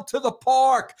Quill to the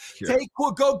park. Yeah. Take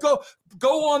Quill.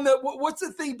 Go on the, what's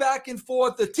the thing back and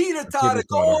forth? The teeter-totter.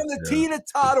 Go on the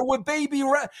teeter-totter with baby.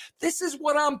 This is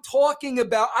what I'm talking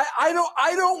about. I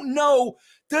don't know.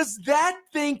 Does that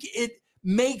think it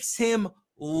makes him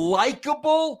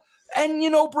likable? And,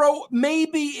 bro,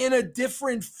 maybe in a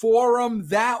different forum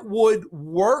that would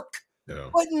work. Yeah.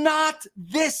 But not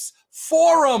this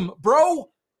forum, bro.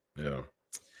 Yeah.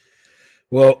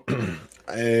 Well,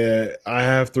 I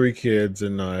have 3 kids,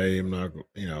 and I am not,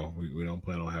 we don't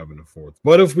plan on having a 4th.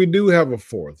 But if we do have a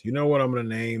 4th, you know what I'm going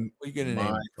to name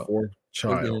my 4th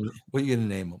child? What are you going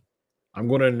to name him? I'm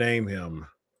going to name him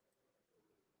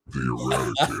the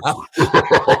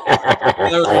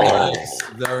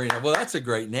Eradicator. Very nice. Well, that's a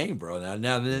great name, bro.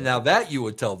 Now that you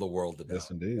would tell the world about. Yes,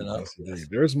 indeed. Yes, indeed.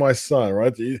 There's my son,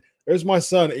 right? There's my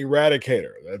son,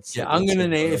 Eradicator. I'm gonna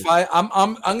name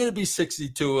I'm gonna be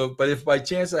 62, but if by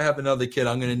chance I have another kid,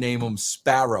 I'm gonna name him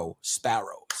Sparrow.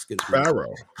 Sparrow.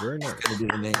 Sparrow. Very nice. It's gonna be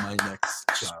the name of my next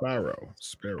child.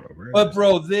 Sparrow. Very but nice.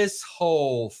 Bro, this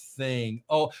whole thing.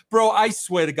 Oh, bro, I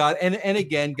swear to God. And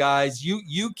again, guys,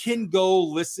 you can go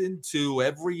listen to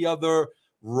every other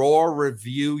Raw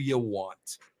review you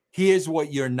want. Here's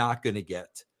what you're not gonna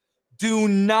get. Do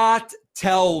not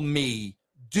tell me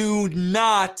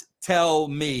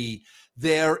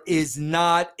there is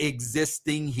not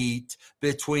existing heat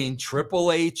between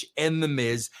Triple H and The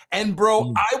Miz. And,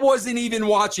 bro, I wasn't even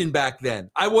watching back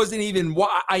then. I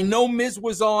know Miz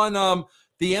was on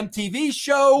the MTV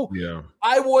show. Yeah.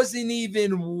 I wasn't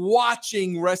even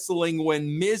watching wrestling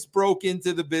when Miz broke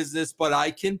into the business, but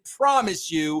I can promise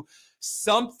you,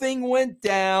 something went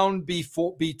down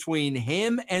between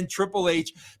him and Triple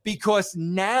H, because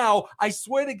now, I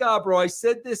swear to God, bro, I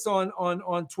said this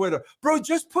on Twitter, bro,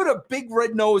 just put a big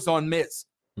red nose on Miz.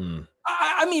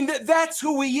 I mean, that's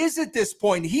who he is at this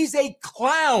point. He's a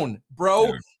clown,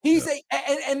 bro.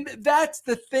 And that's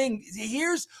the thing.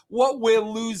 Here's what we're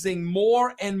losing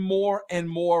more and more and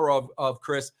more of,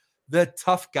 Chris, the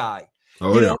tough guy.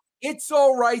 It's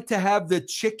all right to have the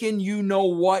chicken,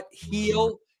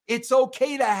 heel. It's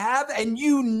okay to have, and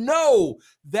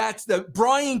that's the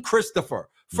Brian Christopher,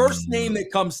 first name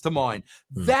that comes to mind.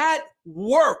 That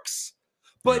works.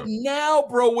 But now,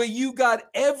 bro, where you got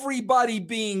everybody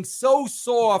being so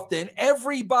soft and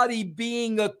everybody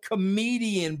being a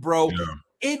comedian, bro,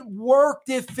 it worked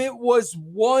if it was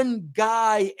one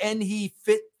guy and he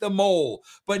fit the mold.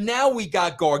 But now we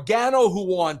got Gargano, who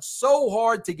wants so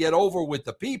hard to get over with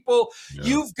the people.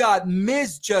 You've got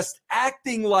Miz just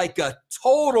acting like a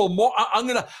total I'm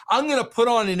gonna put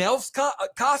on an elf's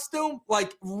costume.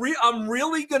 Like I'm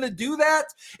really gonna do that.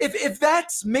 If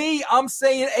that's me, I'm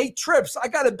saying, hey, Trips, I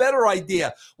got a better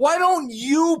idea. Why don't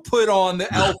you put on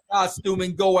the elf costume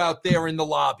and go out there in the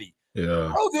lobby?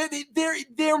 Yeah. Bro,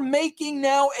 they're making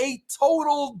now a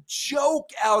total joke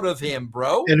out of him,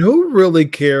 bro. And who really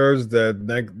cares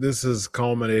that this is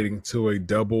culminating to a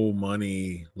double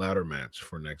money ladder match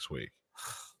for next week?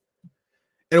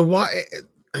 And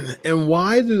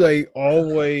why do they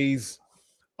always,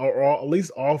 or at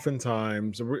least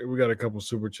oftentimes, we got a couple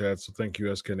super chats, so thank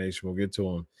you, SK Nation. We'll get to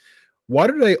them. Why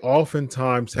do they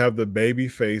oftentimes have the baby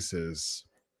faces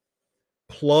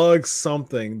plug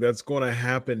something that's going to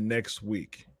happen next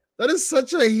week? That is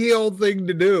such a heel thing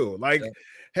to do. Like,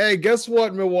 hey, guess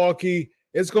what, Milwaukee?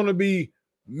 It's going to be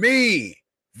me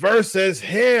versus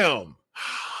him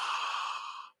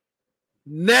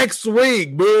next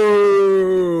week.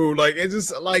 Boo! Like, it's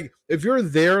just like, if you're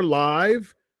there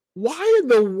live, why in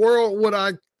the world would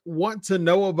I want to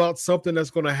know about something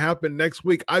that's going to happen next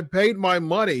week? I paid my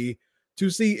money to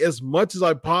see as much as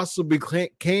I possibly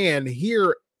can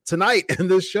here tonight in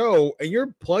this show, and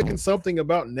you're plugging something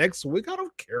about next week. I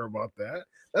don't care about that.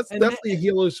 That's definitely a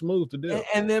heelish move to do.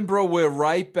 And then, bro, we're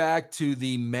right back to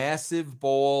the massive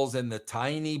balls and the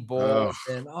tiny balls.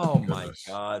 My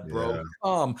God, bro.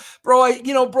 Bro,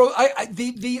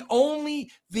 the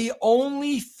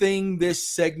only thing this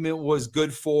segment was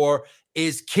good for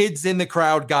is kids in the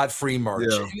crowd got free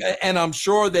merch. Yeah. And I'm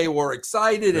sure they were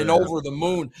excited and over the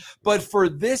moon. But for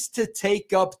this to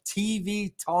take up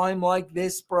TV time like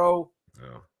this, bro.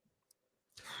 Yeah.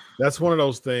 That's one of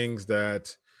those things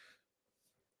that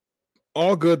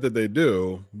all good that they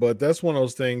do, but that's one of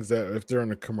those things that if they're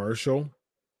in a commercial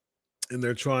and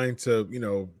they're trying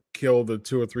to, kill the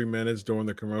 2 or 3 minutes during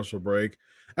the commercial break,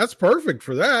 that's perfect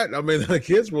for that. I mean, the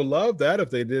kids will love that if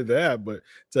they did that, but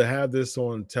to have this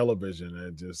on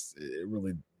television, it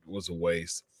really was a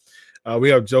waste. We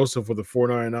have Joseph with a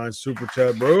 $4.99 super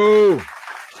chat, bro.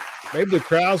 Maybe the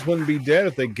crowds wouldn't be dead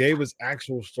if they gave us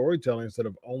actual storytelling instead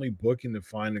of only booking to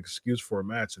find an excuse for a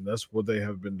match, and that's what they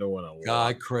have been doing a lot.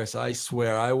 God, Chris, I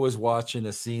swear, I was watching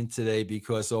a scene today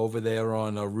because over there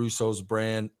on Russo's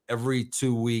brand, every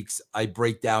 2 weeks, I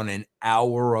break down an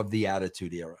hour of the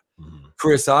Attitude Era. Mm-hmm.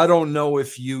 Chris, I don't know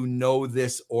if you know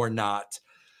this or not,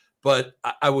 but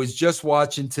I was just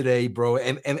watching today, bro,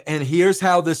 and here's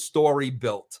how the story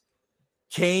built.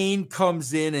 Kane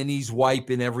comes in and he's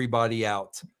wiping everybody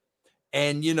out.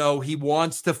 And, he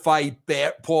wants to fight.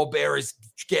 Paul Bear is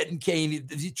getting Kane.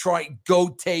 He trying, go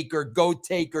Taker.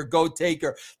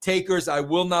 Taker's, I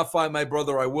will not fight my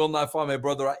brother.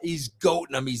 He's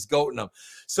goating him.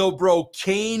 So, bro,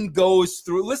 Kane goes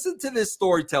through. Listen to this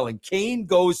storytelling. Kane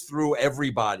goes through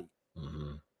everybody.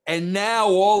 Mm-hmm. And now,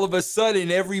 all of a sudden,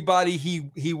 everybody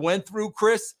he went through,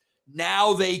 Chris,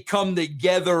 now they come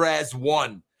together as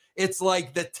one. It's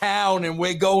like the town, and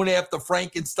we're going after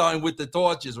Frankenstein with the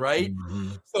torches, right?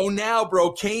 Mm-hmm. So now,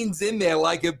 bro, Kane's in there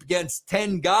like against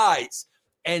 10 guys,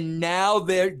 and now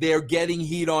they're getting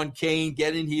heat on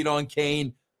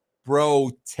Kane.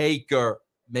 Bro, Taker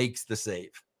makes the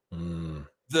save. Mm.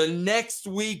 The next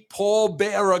week, Paul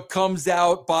Bearer comes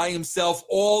out by himself,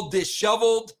 all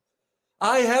disheveled.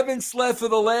 I haven't slept for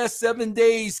the last 7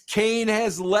 days. Kane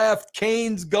has left.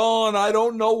 Kane's gone. I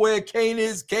don't know where Kane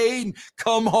is. Kane,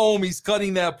 come home. He's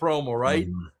cutting that promo, right?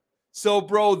 Mm-hmm. So,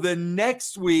 bro, the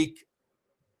next week,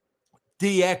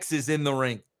 DX is in the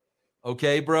ring.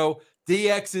 Okay, bro?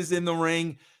 DX is in the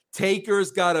ring.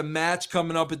 Taker's got a match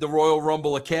coming up at the Royal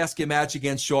Rumble, a casket match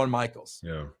against Shawn Michaels.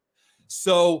 Yeah.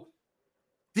 So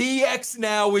DX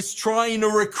now is trying to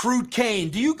recruit Kane.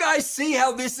 Do you guys see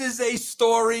how this is a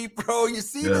story, bro? You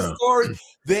see the story?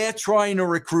 They're trying to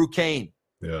recruit Kane.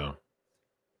 Yeah.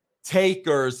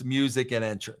 Taker's music and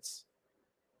entrance.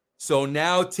 So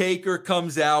now Taker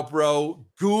comes out, bro.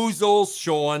 Goozles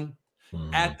Shawn.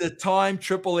 Mm-hmm. At the time,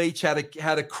 Triple H had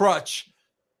a crutch.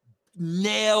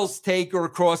 Nails Taker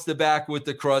across the back with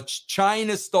the crutch.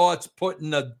 China starts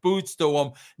putting the boots to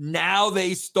him. Now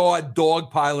they start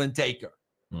dogpiling Taker.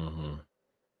 Mm-hmm.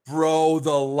 Bro,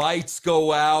 the lights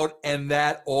go out and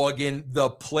that organ, the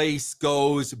place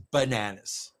goes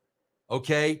bananas.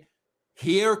 Okay?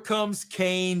 Here comes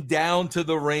Kane down to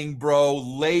the ring, bro.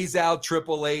 Lays out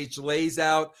Triple H, lays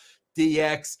out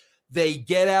DX. They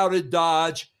get out of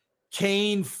Dodge.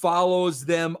 Kane follows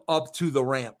them up to the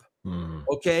ramp. Mm-hmm.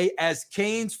 Okay? As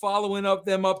Kane's following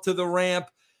them up to the ramp,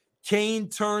 Kane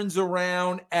turns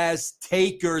around as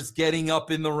Taker's getting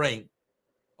up in the ring.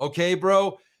 Okay,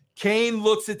 bro? Kane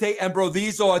looks at Taker, and bro,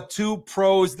 these are two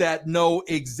pros that know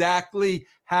exactly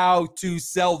how to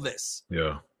sell this.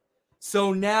 Yeah.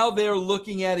 So now they're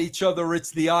looking at each other.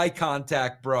 It's the eye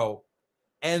contact, bro.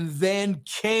 And then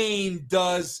Kane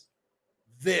does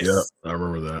this. Yeah, I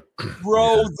remember that.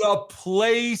 Bro, the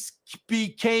place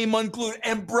became unglued.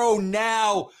 And bro,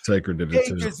 now Taker did it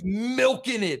too. Taker's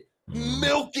milking it,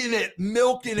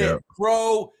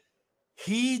 bro.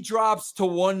 He drops to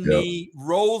one knee,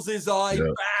 rolls his eye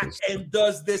back, and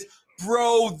does this.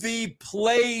 Bro, the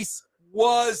place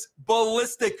was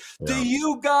ballistic. Yeah. Do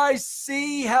you guys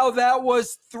see how that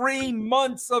was 3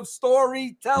 months of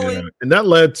storytelling? Yeah. And that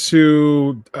led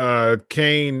to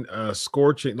Kane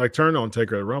scorching, like turn on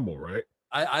Taker at Rumble, right?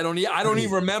 I don't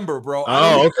even remember, bro.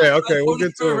 Oh, okay. We'll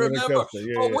get to it. Remember.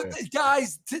 But the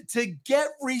guys, to get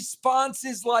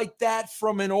responses like that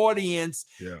from an audience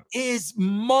is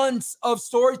months of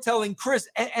storytelling, Chris.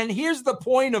 And here's the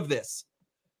point of this.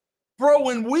 Bro,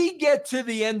 when we get to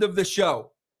the end of the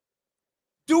show,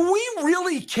 do we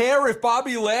really care if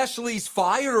Bobby Lashley's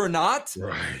fired or not?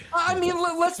 Right. I mean,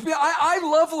 let's be. I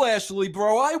love Lashley,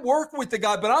 bro. I work with the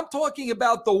guy, but I'm talking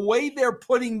about the way they're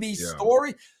putting these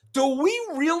stories. Do we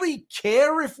really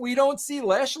care if we don't see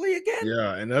Lashley again?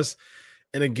 Yeah,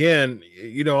 and again,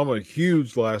 I'm a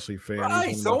huge Lashley fan.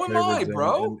 Right, so am I,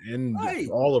 bro. And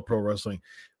all of pro wrestling.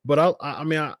 But I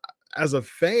mean, as a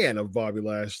fan of Bobby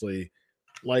Lashley,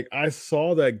 like I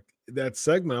saw that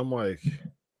segment, I'm like,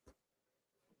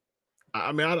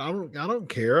 I mean, I don't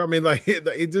care. I mean, like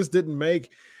it just didn't make.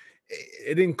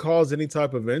 it didn't cause any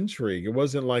type of intrigue. It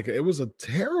wasn't like it was a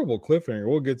terrible cliffhanger.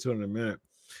 We'll get to it in a minute.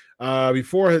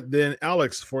 Before then,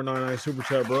 Alex 499 Super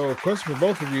Chat, bro. Question for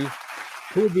both of you: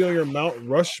 who would be on your Mount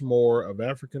Rushmore of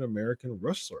African American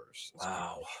wrestlers?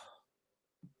 Wow.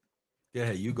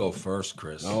 Yeah, you go first,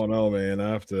 Chris. I don't know, man. I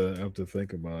have to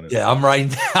think about it. Yeah, I'm writing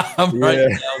down. I'm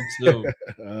writing down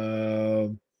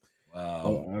too.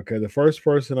 Wow. Okay, the first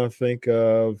person I think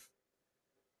of,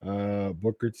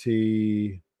 Booker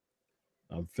T.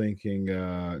 I'm thinking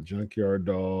Junkyard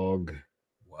Dog.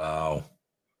 Wow.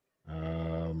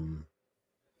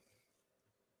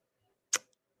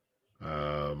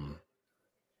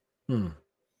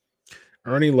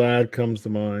 Ernie Ladd comes to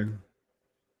mind.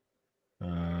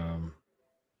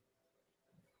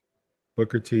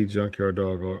 Booker T, Junkyard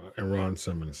Dog, and Ron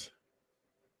Simmons.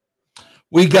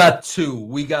 We got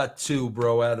two,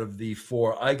 bro, out of the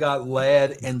 4. I got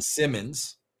Ladd and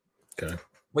Simmons. Okay.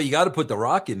 Well, you got to put The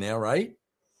Rock in there, right?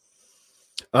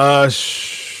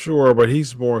 Sure, but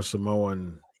he's more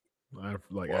Samoan.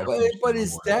 But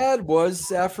his dad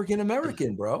was African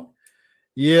American, bro.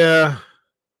 Yeah,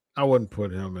 I wouldn't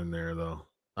put him in there though.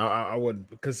 I wouldn't,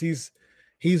 because he's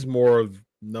more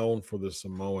known for the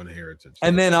Samoan heritage.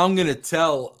 And then I'm gonna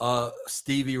tell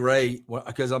Stevie Ray,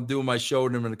 because I'm doing my show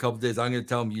with him in a couple of days. I'm gonna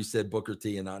tell him you said Booker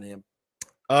T and not him.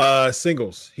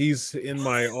 Singles. He's in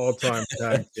my all-time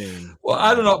tag team. Well,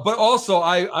 I don't know, but also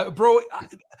I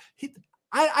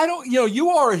don't. You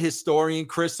are a historian,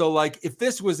 Chris. So, like, if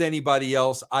this was anybody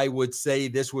else, I would say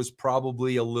this was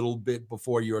probably a little bit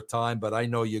before your time. But I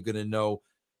know you're gonna know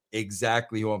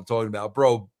exactly who I'm talking about,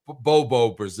 bro.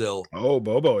 Bobo Brazil. Oh,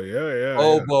 Bobo, yeah.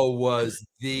 Bobo was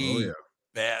the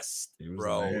best,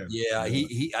 bro. Yeah,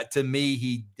 he to me,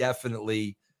 he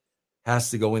definitely has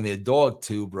to go in there. Dog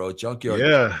too, bro. Junkyard.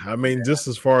 Yeah, I mean, just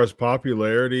as far as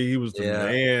popularity, he was the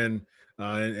man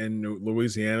in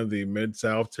Louisiana, the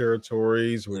Mid-South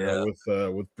territories, with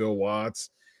Bill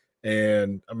Watts.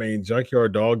 And I mean,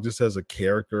 Junkyard Dog just as a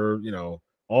character,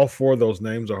 all 4 of those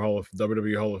names are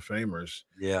WWE Hall of Famers.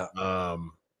 Yeah.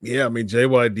 I mean,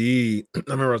 JYD, I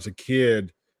remember as a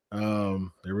kid,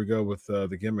 there we go with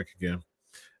the gimmick again.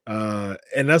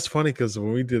 And that's funny because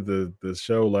when we did the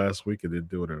show last week, it didn't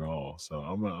do it at all. So I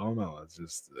don't know. It's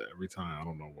just every time, I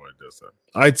don't know why it does that.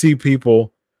 IT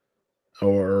people,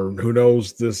 or who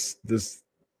knows this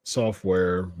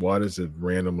software, why does it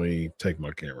randomly take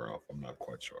my camera off? I'm not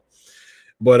quite sure.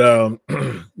 But with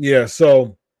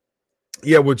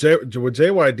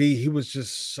JYD, he was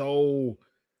just so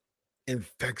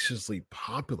infectiously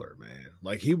popular, man.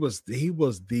 Like he was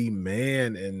the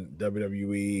man in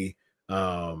WWE.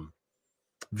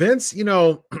 Vince, we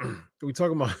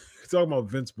talking about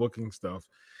Vince booking stuff.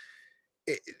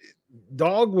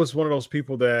 Dog was one of those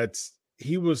people that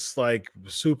he was like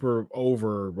super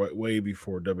over way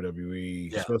before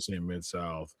WWE, especially in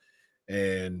Mid-South,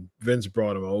 and Vince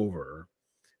brought him over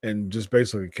and just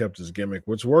basically kept his gimmick,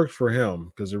 which worked for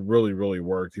him because it really, really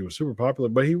worked. He was super popular,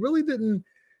 but he really didn't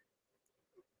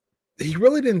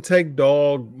take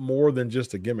Dog more than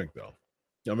just a gimmick, though.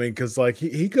 I mean, because like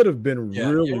he could have been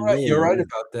really, you're right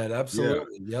about that.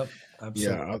 Absolutely. Yeah. Yep.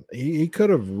 Absolutely. Yeah. He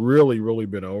could have really, really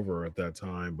been over at that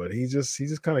time, but he just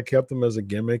kind of kept him as a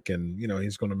gimmick, and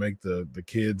he's going to make the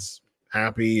kids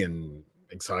happy and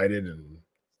excited, and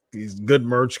he's a good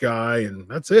merch guy, and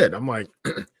that's it. I'm like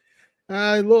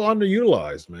a little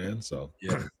underutilized, man. So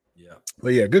yeah.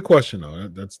 But yeah, good question though.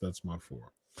 That's my 4.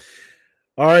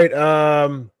 All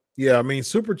right. Yeah, I mean,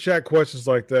 super chat questions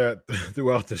like that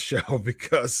throughout the show,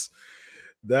 because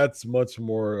that's much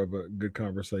more of a good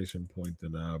conversation point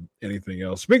than anything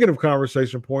else. Speaking of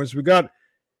conversation points, we got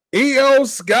Io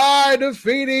Sky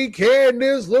defeating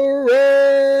Candice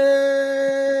LeRae.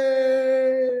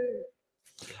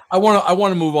 I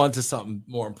want to move on to something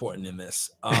more important than this.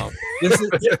 This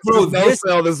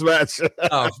sell this match.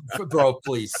 Bro,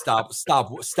 please stop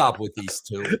with these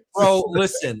two. Bro,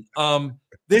 listen.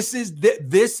 This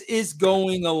is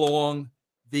going along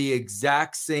the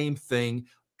exact same thing.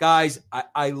 Guys,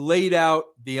 I laid out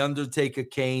the Undertaker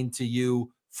Kane to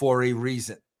you for a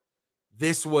reason.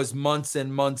 This was months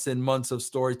and months and months of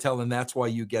storytelling. That's why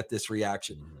you get this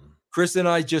reaction. Chris and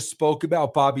I just spoke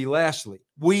about Bobby Lashley.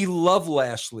 We love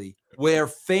Lashley. We're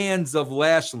fans of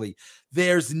Lashley.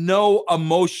 There's no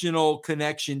emotional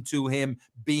connection to him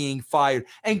being fired.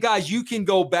 And guys, you can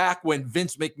go back when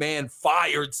Vince McMahon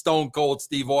fired Stone Cold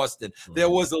Steve Austin. There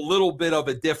was a little bit of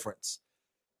a difference.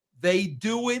 They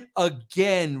do it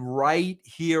again right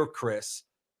here, Chris.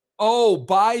 Oh,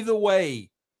 by the way,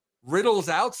 Riddle's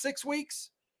out 6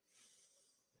 weeks.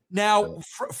 Now,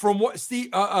 from what Steve,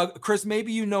 Chris,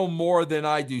 maybe you know more than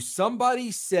I do.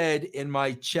 Somebody said in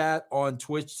my chat on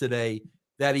Twitch today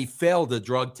that he failed a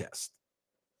drug test.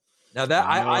 Now that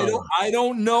I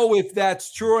don't know if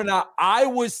that's true or not. I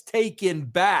was taken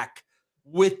back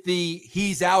with the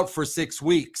he's out for 6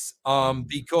 weeks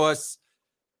because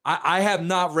I have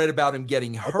not read about him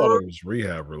getting hurt. I thought it was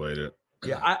rehab related.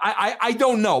 Yeah, I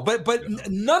don't know, but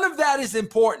none of that is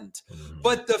important.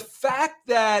 But the fact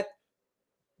that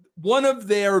one of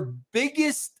their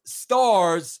biggest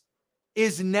stars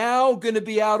is now going to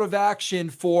be out of action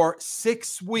for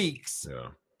 6 weeks. Yeah.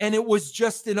 And it was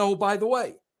just by the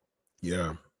way.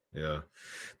 Yeah. Yeah.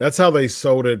 That's how they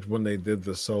sold it when they did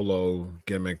the solo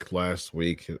gimmick last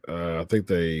week. I think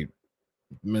they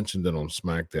mentioned it on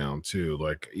SmackDown too.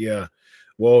 Like, yeah,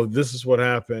 well, this is what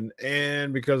happened.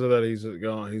 And because of that,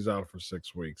 he's out for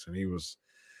 6 weeks. And he was,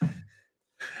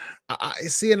 I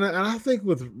see, and I think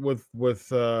with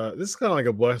this is kind of like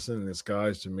a blessing in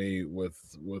disguise to me with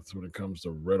when it comes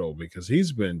to Riddle, because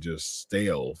he's been just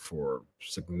stale for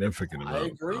significant amount. I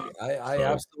agree. I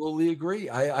absolutely agree.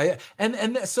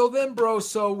 And so then, bro,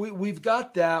 so we've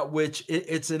got that, which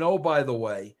it's an by the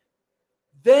way.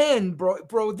 Then,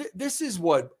 bro, this is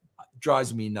what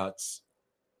drives me nuts,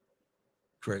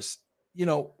 Chris. You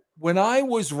know, when I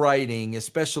was writing,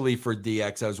 especially for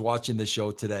DX, I was watching the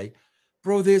show today.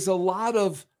 Bro, there's a lot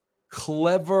of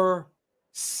clever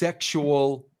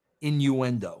sexual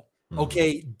innuendo.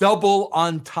 Okay, double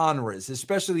entendres,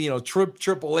 especially,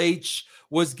 Triple H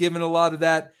was given a lot of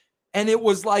that. And it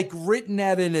was like written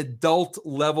at an adult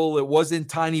level. It wasn't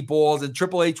tiny balls. And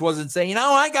Triple H wasn't saying,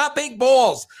 oh, I got big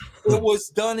balls. It was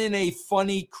done in a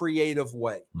funny, creative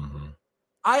way.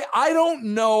 I don't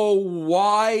know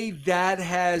why that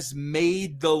has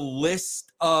made the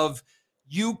list of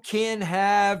you can't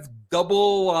have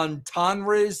double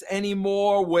entendres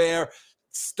anymore, where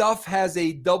stuff has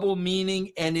a double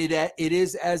meaning and it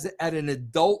is as at an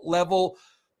adult level.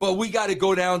 But we got to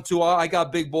go down to I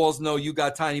got big balls. No, you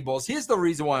got tiny balls. Here's the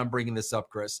reason why I'm bringing this up,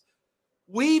 Chris.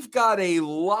 We've got a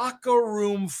locker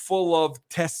room full of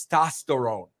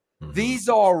testosterone. These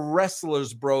are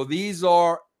wrestlers, bro. These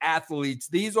are athletes.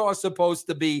 These are supposed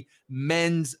to be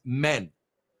men's men.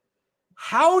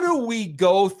 How do we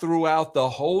go throughout the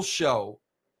whole show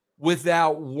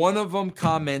without one of them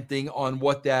commenting on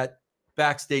what that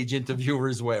backstage interviewer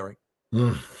is wearing?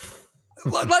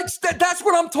 Like that's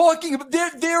what I'm talking about.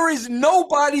 There is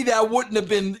nobody that wouldn't have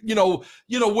been,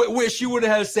 where she would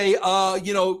have say,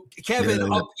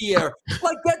 Kevin up here.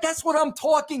 Like that's what I'm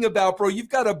talking about, bro. You've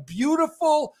got a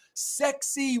beautiful,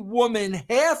 sexy woman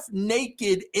half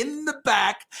naked in the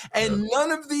back, and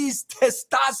none of these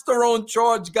testosterone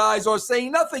charged guys are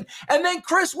saying nothing. And then,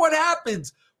 Chris, what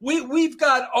happens? We've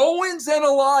got Owens and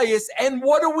Elias, and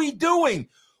what are we doing?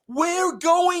 We're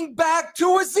going back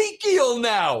to Ezekiel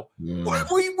now. We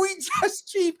just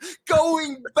keep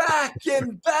going back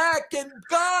and back. And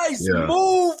guys,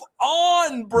 move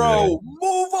on, bro.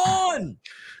 Move on.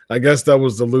 I guess that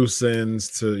was the loose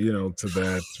ends to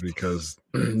that, because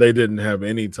they didn't have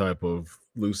any type of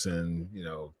loose end,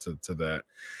 to that.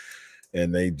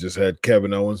 And they just had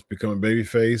Kevin Owens become a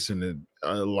babyface, and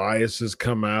Elias has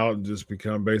come out and just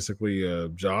become basically a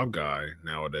job guy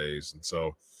nowadays. And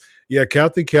so, yeah,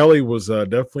 Kathy Kelly was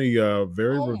definitely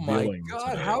very revealing. Oh, my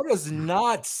God. Today. How does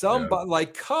not somebody,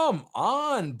 come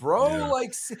on, bro. Yeah.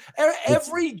 Like,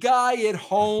 every guy at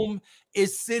home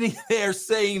is sitting there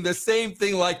saying the same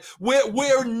thing, like,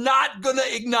 we're not going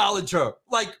to acknowledge her.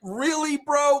 Like, really,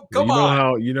 bro? Come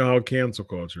on. You know how cancel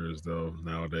culture is, though,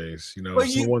 nowadays.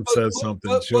 If someone says something,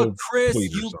 but Chris,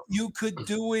 you could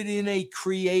do it in a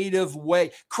creative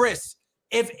way. Chris,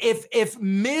 If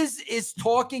Miz is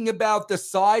talking about the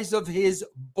size of his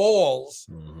balls,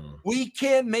 we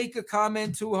can make a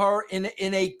comment to her in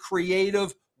a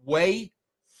creative way.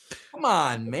 Come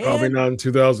on, man. Probably not in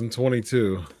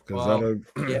 2022, because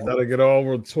that'll get all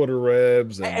over Twitter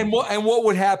rebs. And what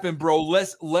would happen, bro?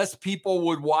 Less people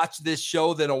would watch this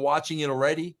show than are watching it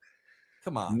already.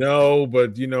 Come on. No,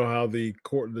 but you know how the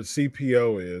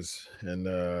CPO is, and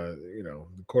the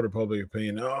court of public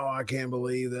opinion. Oh, I can't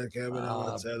believe that Kevin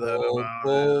Owens said that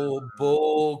about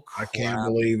bull. I can't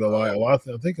believe Elias.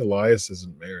 I think Elias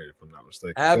isn't married, if I'm not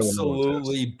mistaken.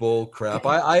 Absolutely bull crap.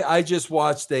 I just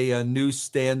watched a new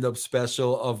stand-up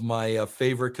special of my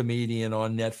favorite comedian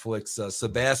on Netflix,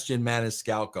 Sebastian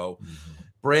Maniscalco.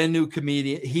 Brand new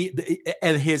comedian.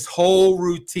 And his whole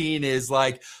routine is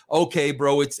like, okay,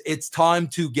 bro, it's time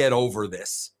to get over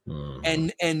this.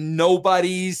 And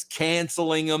nobody's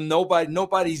canceling him.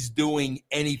 Nobody's doing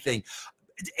anything.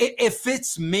 If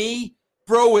it's me,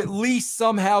 bro, at least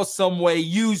somehow, some way,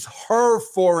 use her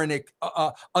for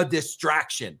a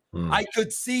distraction. I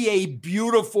could see a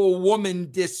beautiful woman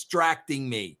distracting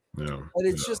me. Yeah. But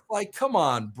it's just like, come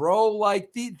on, bro.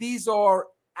 Like these are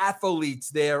athletes.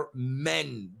 They're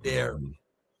men. They're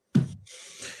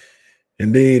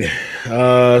Indeed.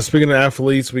 Speaking of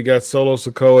athletes, we got Solo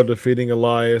Sikoa defeating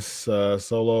Elias.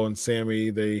 Solo and Sammy,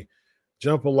 they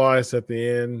jump Elias at the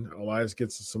end. Elias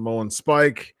gets a Samoan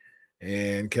spike,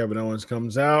 and Kevin Owens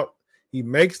comes out. He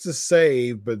makes the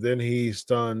save, but then he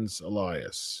stuns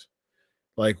Elias.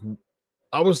 Like,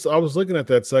 I was looking at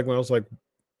that segment. I was like,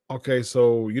 okay,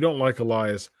 so you don't like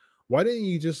Elias. Why didn't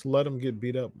you just let him get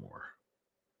beat up more?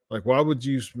 Like, why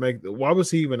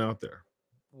was he even out there?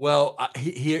 well,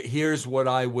 here's what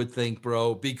I would think,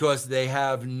 bro, because they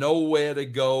have nowhere to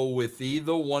go with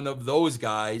either one of those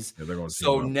guys. Yeah, they're going to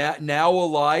so now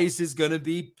Elias is going to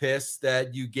be pissed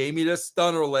that you gave me the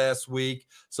stunner last week.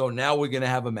 So now we're going to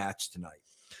have a match tonight.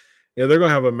 Yeah, they're going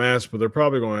to have a match, but they're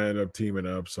probably going to end up teaming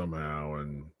up somehow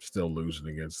and still losing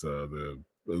against the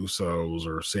Usos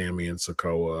or Sammy and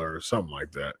Sikoa or something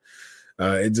like that.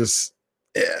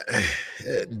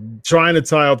 Trying to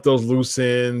tie up those loose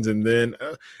ends, and then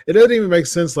it doesn't even make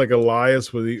sense. Like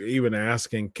Elias was even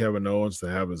asking Kevin Owens to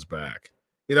have his back.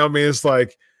 You know what I mean? It's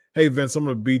like, hey, Vince, I'm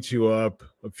going to beat you up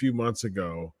a few months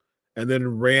ago, and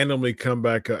then randomly come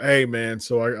back. Hey, man,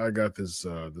 so I got this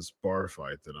bar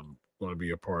fight that I'm going to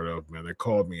be a part of. Man, they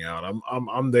called me out.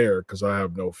 I'm there because I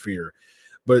have no fear,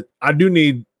 but I do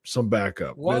need some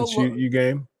backup. Well, Vince, you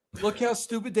game? Look how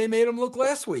stupid they made him look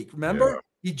last week. Remember? Yeah.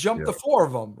 He jumped the four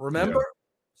of them. Remember? Yeah.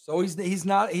 So he's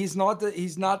not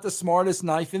the smartest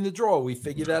knife in the drawer. We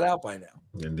figured that out by now.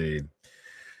 Indeed.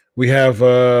 We have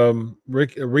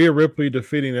Rhea Ripley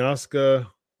defeating Asuka.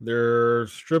 They're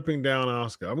stripping down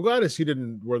Asuka. I'm glad that she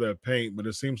didn't wear that paint, but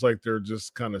it seems like they're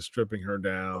just kind of stripping her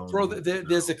down. Bro,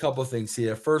 there's a couple of things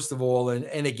here. First of all,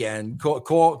 and again,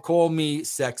 call me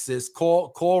sexist.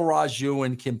 Call Raju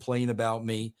and complain about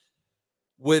me.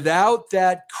 Without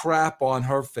that crap on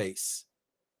her face,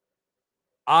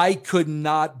 I could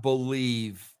not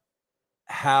believe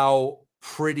how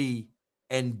pretty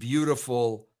and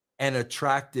beautiful and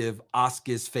attractive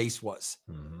Asuka's face was.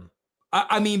 Mm-hmm.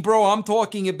 I mean, bro, I'm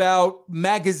talking about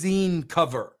magazine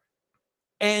cover.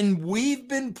 And we've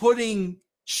been putting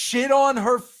shit on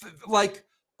her. Like,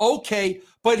 okay,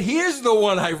 but here's the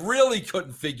one I really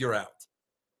couldn't figure out.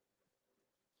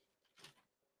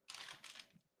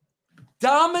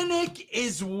 Dominic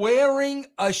is wearing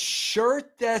a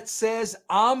shirt that says,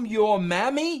 I'm your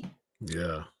mammy.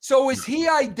 Yeah. So is he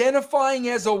identifying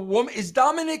as a woman? Is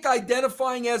Dominic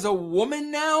identifying as a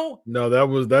woman now? No,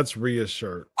 that's Rhea's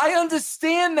shirt. I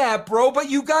understand that, bro, but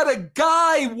you got a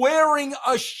guy wearing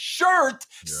a shirt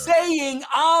saying,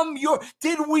 I'm your.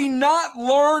 Did we not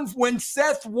learn when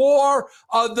Seth wore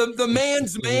the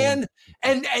man's man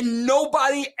and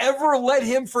nobody ever let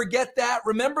him forget that?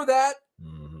 Remember that?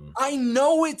 I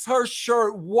know it's her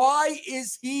shirt. Why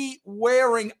is he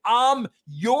wearing I'm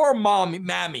your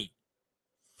mammy?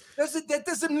 That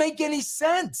doesn't make any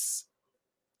sense.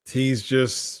 He's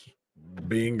just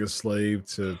being a slave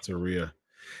to Rhea.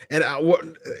 And I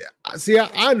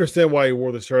understand why he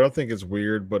wore the shirt. I think it's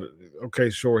weird, but okay,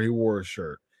 sure, he wore a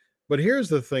shirt. But here's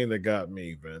the thing that got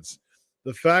me, Vince.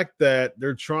 The fact that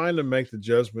they're trying to make the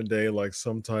Judgment Day like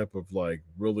some type of like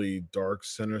really dark,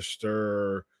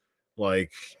 sinister,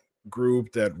 like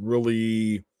group that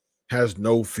really has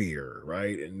no fear,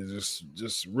 right? And it's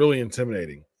just really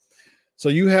intimidating. So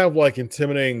you have like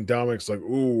intimidating Dominic's like,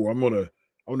 ooh, I'm gonna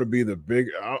be the big,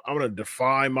 I'm gonna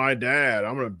defy my dad.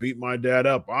 I'm gonna beat my dad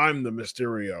up. I'm the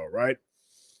Mysterio, right?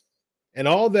 And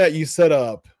all that you set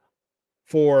up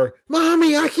for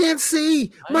mommy, I can't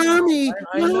see. Mommy,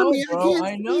 I can't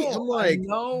see. I'm like,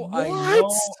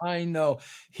 I know.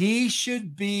 He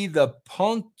should be the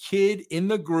punk kid in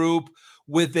the group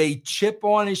with a chip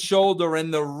on his shoulder.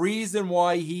 And the reason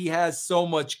why he has so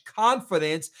much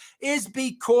confidence is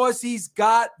because he's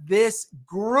got this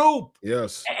group.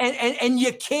 Yes. And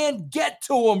you can't get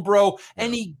to him, bro.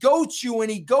 And he goats you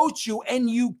and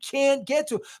you can't get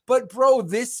to him. But, bro,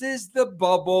 this is the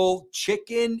bubble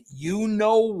chicken. You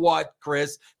know what,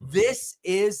 Chris? This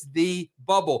is the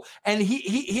bubble. And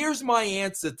here's my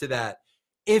answer to that.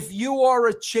 If you are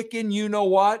a chicken, you know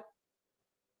what?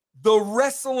 The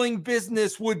wrestling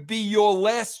business would be your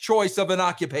last choice of an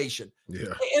occupation.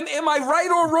 Yeah. Am I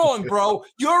right or wrong, bro?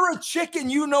 You're a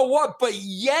chicken, you know what? But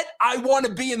yet I want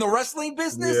to be in the wrestling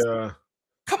business? Yeah.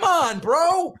 Come on,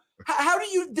 bro. How do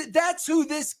you – that's who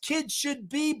this kid should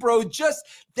be, bro. Just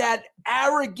that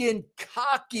arrogant,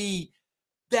 cocky,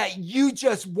 that you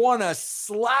just want to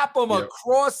slap him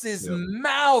across his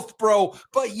mouth, bro,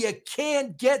 but you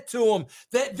can't get to him.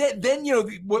 Then you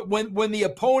know, when the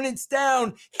opponent's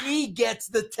down, he gets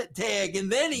the tag,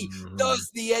 and then he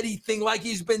does the Eddie thing like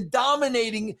he's been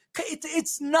dominating.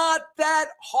 It's not that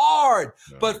hard.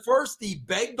 No. But first, he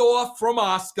begged off from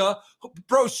Asuka.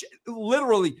 Bro,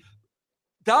 literally,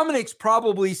 Dominic's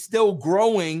probably still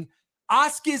growing.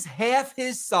 Asuka's half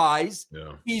his size.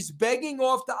 Yeah. He's begging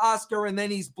off to Asuka, and then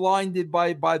he's blinded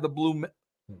by the blue.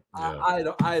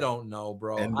 Yeah. I don't know,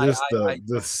 bro. And just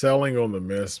the selling on the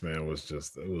Miss, man, was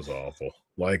just, it was awful.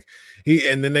 Like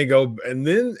and then they go, and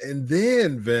then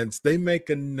Vince, they make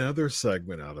another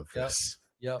segment out of this.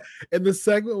 Yeah. And the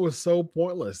segment was so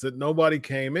pointless that nobody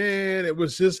came in. It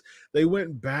was just, they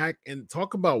went back and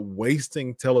talk about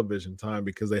wasting television time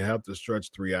because they have to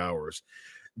stretch 3 hours.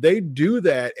 They do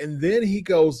that, and then he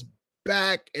goes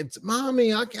back and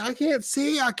mommy, I can't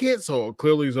see. I can't. So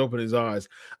clearly he's opened his eyes.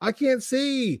 I can't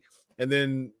see. And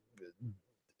then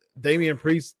Damian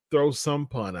Priest throws some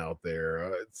pun out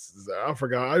there.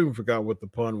 I even forgot what the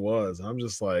pun was. I'm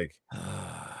just like,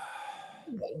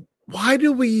 why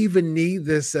do we even need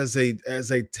this as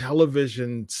a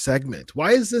television segment?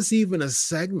 Why is this even a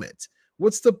segment?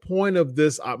 What's the point of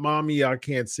this? Mommy, I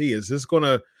can't see. Is this going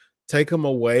to take him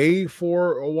away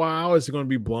for a while? Is it going to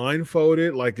be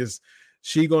blindfolded? Like, is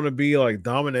she going to be like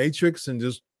dominatrix and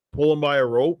just pull him by a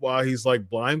rope while he's like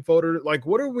blindfolded? Like,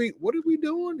 what are we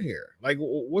doing here? Like,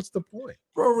 what's the point?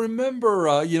 Bro,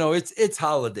 remember, you know, it's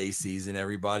holiday season,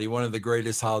 everybody. One of the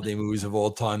greatest holiday movies of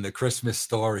all time, The Christmas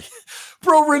Story.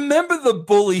 Bro, remember the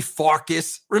bully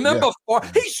Farkas? Remember,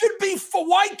 he should be,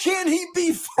 why can't he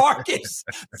be Farkas?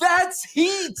 That's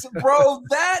heat, bro.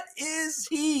 That is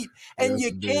heat. And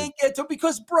you can't get to,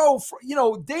 because, bro, you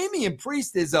know, Damian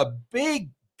Priest is a big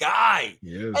guy.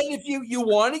 And if you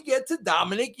want to get to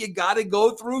Dominic, you got to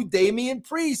go through Damian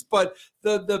Priest. But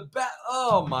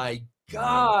oh my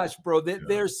gosh, bro,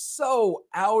 they're so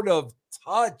out of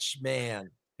touch, man.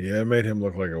 Yeah, it made him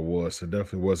look like a wuss. It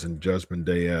definitely wasn't Judgment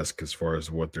Day-esque as far as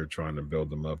what they're trying to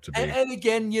build them up to be. And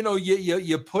again, you know,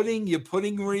 you're putting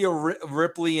Rhea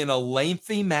Ripley in a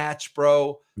lengthy match,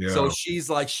 bro. Yeah. So she's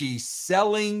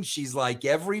selling. She's like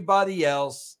everybody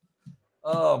else.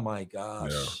 Oh my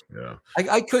gosh. Yeah.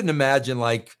 I couldn't imagine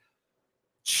like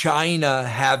China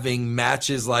having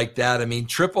matches like that. I mean,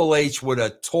 Triple H would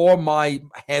have tore my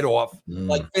head off.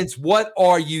 Like, Vince, what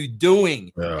are you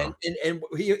doing? Yeah. And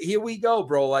here we go,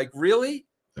 bro. Like, really?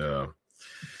 Yeah.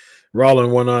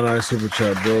 Rollin 199 super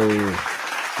chat, bro.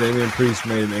 Damian Priest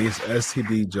made an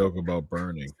STD joke about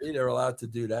burning. See, they're allowed to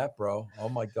do that, bro. Oh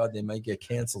my God, they might get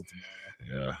canceled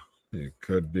tomorrow. Yeah, it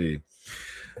could be.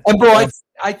 And bro,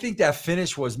 I think that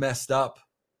finish was messed up.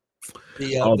 My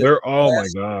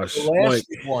gosh. The last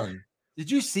one.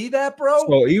 Did you see that, bro?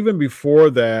 So even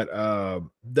before that,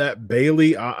 that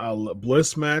Bailey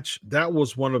Bliss match, that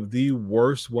was one of the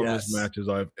worst women's matches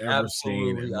I've ever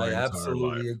seen in my entire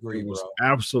life. Agree, it was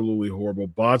absolutely horrible.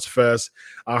 Bots Fest.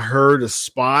 I heard a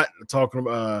spot talking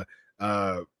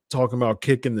about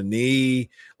kicking the knee.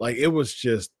 Like, it was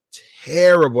just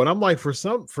terrible. And I'm like, for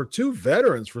two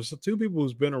veterans, for two people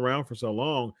who's been around for so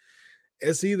long,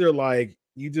 it's either like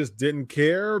you just didn't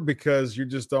care because you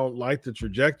just don't like the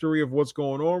trajectory of what's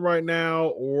going on right now,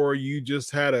 or you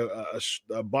just had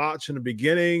a botch in the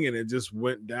beginning and it just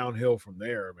went downhill from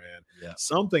there, man. Yeah.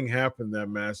 Something happened that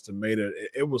match that made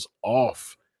it was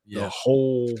off the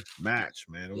whole match,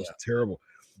 man. It was terrible.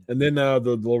 And then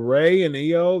the LeRae and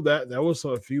Io, that was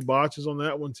a few botches on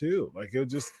that one too. Like, it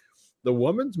just, the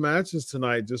women's matches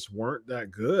tonight just weren't that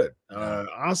good.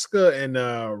 Asuka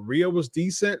and Rhea was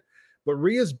decent, but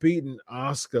Rhea's beaten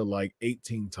Asuka like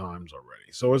 18 times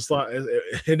already. So it's like,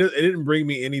 it didn't bring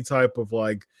me any type of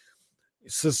like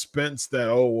suspense that,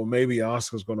 oh, well, maybe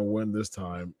Asuka's going to win this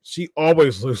time. She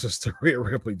always loses to Rhea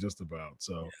Ripley just about.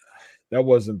 So that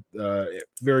wasn't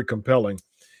very compelling.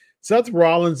 Seth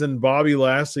Rollins and Bobby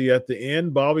Lashley at the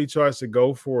end. Bobby tries to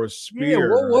go for a spear.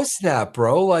 Yeah, what was that,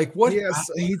 bro? Like, what? Yes,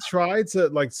 he tried to,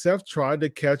 like, Seth tried to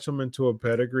catch him into a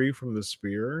pedigree from the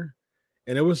spear,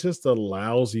 and it was just a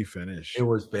lousy finish. It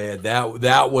was bad.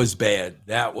 That was bad.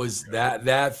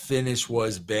 That finish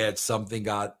was bad. Something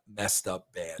got messed up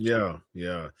bad.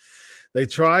 Yeah. They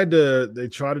tried to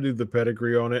do the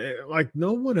pedigree on it. Like,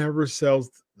 no one ever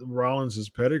sells Rollins'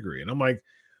 pedigree, and I'm like,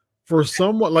 for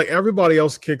someone like, everybody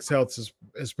else kicks out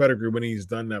his pedigree when he's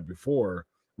done that before.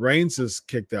 Reigns has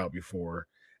kicked out before.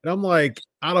 And I'm like,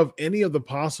 out of any of the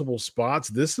possible spots,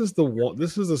 this is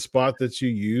the spot that you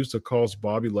use to cause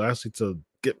Bobby Lashley to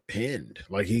get pinned.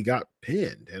 Like, he got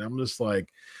pinned. And I'm just like,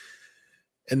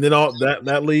 And then all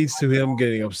that leads to him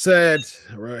getting upset.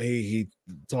 Right? He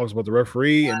talks about the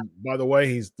referee, and by the way,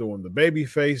 he's doing the baby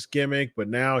face gimmick, but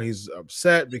now he's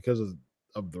upset because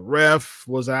of the ref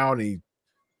was out. And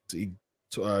he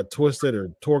twisted or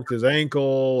torqued his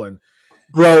ankle, and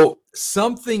bro,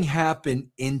 something happened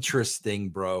interesting,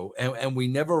 bro, and we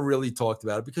never really talked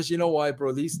about it because you know why,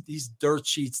 bro? These dirt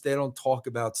sheets, they don't talk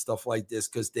about stuff like this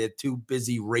because they're too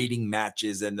busy rating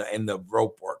matches and the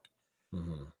rope work.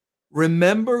 Mm-hmm.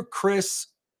 Remember, Chris,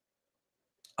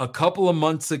 a couple of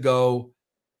months ago,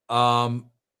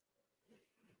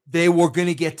 they were going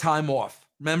to get time off.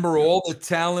 Remember, all the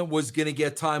talent was going to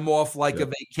get time off like a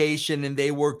vacation, and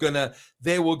they were gonna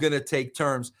take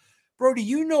turns. Bro, do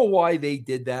you know why they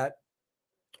did that?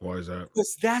 Why is that?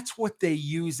 Because that's what they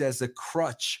use as a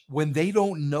crutch when they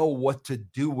don't know what to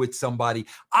do with somebody.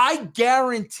 I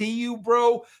guarantee you,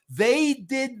 bro, they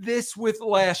did this with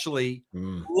Lashley.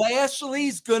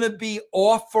 Lashley's going to be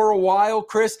off for a while,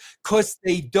 Chris, because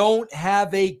they don't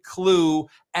have a clue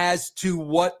as to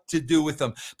what to do with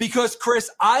them. Because, Chris,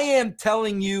 I am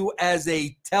telling you as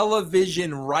a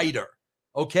television writer,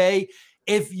 okay,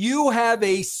 if you have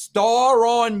a star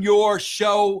on your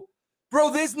show, bro,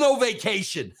 there's no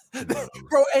vacation.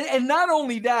 Bro, and not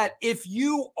only that, if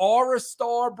you are a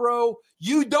star, bro,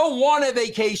 you don't want a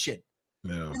vacation.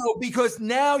 Yeah. You know, because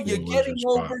now you're getting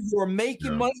over, you're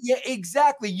making money. Yeah,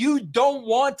 exactly. You don't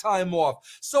want time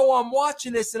off. So I'm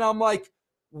watching this and I'm like,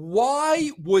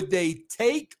 why would they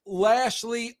take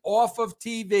Lashley off of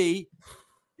TV?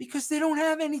 Because they don't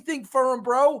have anything for him,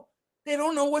 bro. They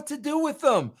don't know what to do with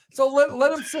them. So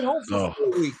let him sit home for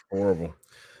 4 weeks. Horrible.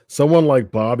 Someone like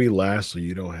Bobby Lashley,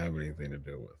 you don't have anything to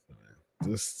do with.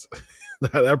 This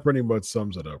that pretty much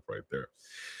sums it up right there.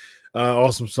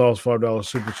 Awesome sauce, $5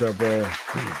 super chat, bro.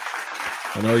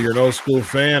 I know you're an old school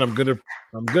fan. I'm good at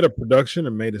production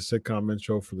and made a sitcom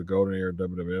intro for the Golden Era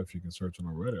WWF. You can search on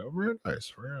Reddit. Oh, very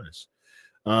nice, very nice.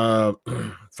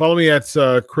 Follow me at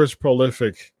Chris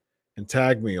Prolific and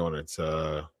tag me on it.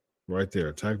 Right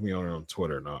there. Tag me on it on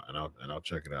Twitter and I'll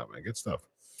check it out, man. Good stuff.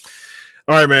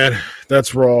 All right, man.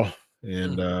 That's Raw.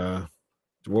 And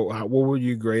what were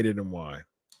you graded and why?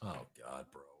 Oh God,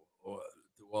 bro.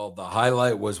 Well, the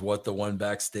highlight was what the one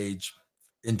backstage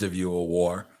interviewer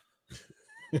wore.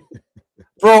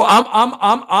 Bro,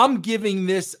 I'm giving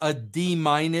this a D-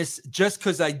 just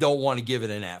because I don't want to give it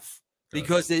an F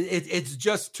because it's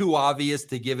just too obvious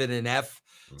to give it an F.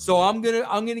 So I'm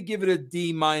gonna give it a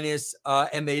D-,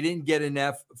 and they didn't get an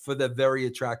F for the very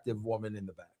attractive woman in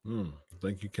the back.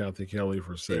 Thank you, Kathy Kelly,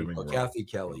 for saving. Kathy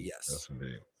Kelly, yes. Yes,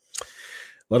 indeed.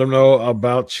 Let them know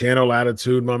about Channel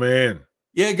Attitude, my man.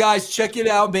 Yeah, guys, check it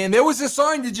out, man. There was a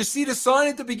sign. Did you see the sign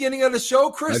at the beginning of the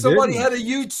show, Chris? Somebody had a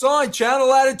huge sign,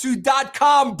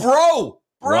 channelattitude.com, bro.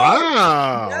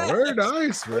 Wow. Yes. Very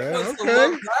nice, man. Okay.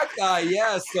 That guy,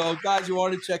 yeah. So, guys, you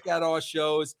want to check out our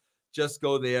shows, just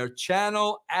go there,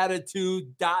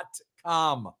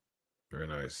 channelattitude.com. Very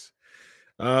nice.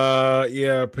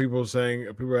 Yeah, people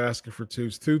are asking for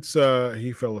Toots. Toots,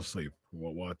 he fell asleep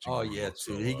while watching. Oh yeah,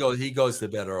 so, he goes to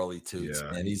bed early, Toots,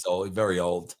 man. He's old, very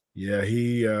old. Yeah,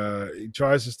 he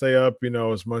tries to stay up,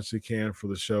 as much as he can for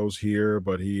the shows here,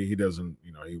 but he doesn't,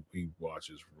 he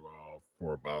watches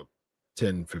for about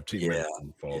 10, 15 minutes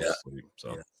and falls asleep.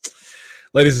 So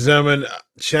ladies and gentlemen,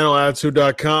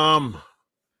 channelattitude.com.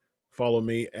 Follow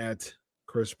me at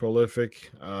Chris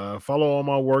Prolific. Follow all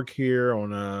my work here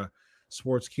on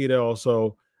Sports Keto.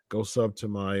 Also, go sub to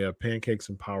my Pancakes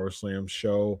and Power Slam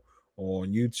show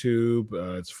on YouTube.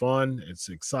 It's fun. It's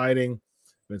exciting.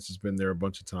 Vince has been there a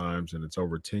bunch of times, and it's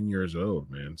over 10 years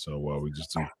old, man. So we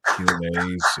just do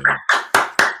Q&As.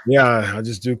 I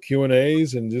just do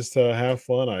Q&As and just have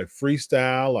fun. I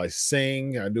freestyle. I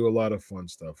sing. I do a lot of fun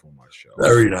stuff on my show.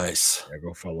 Very nice. Yeah,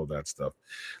 go follow that stuff.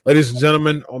 Ladies and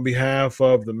gentlemen, on behalf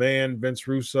of the man, Vince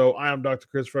Russo, I am Dr.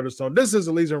 Chris Featherstone. This is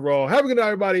Elise and Raw. Have a good night,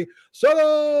 everybody. So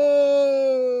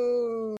long!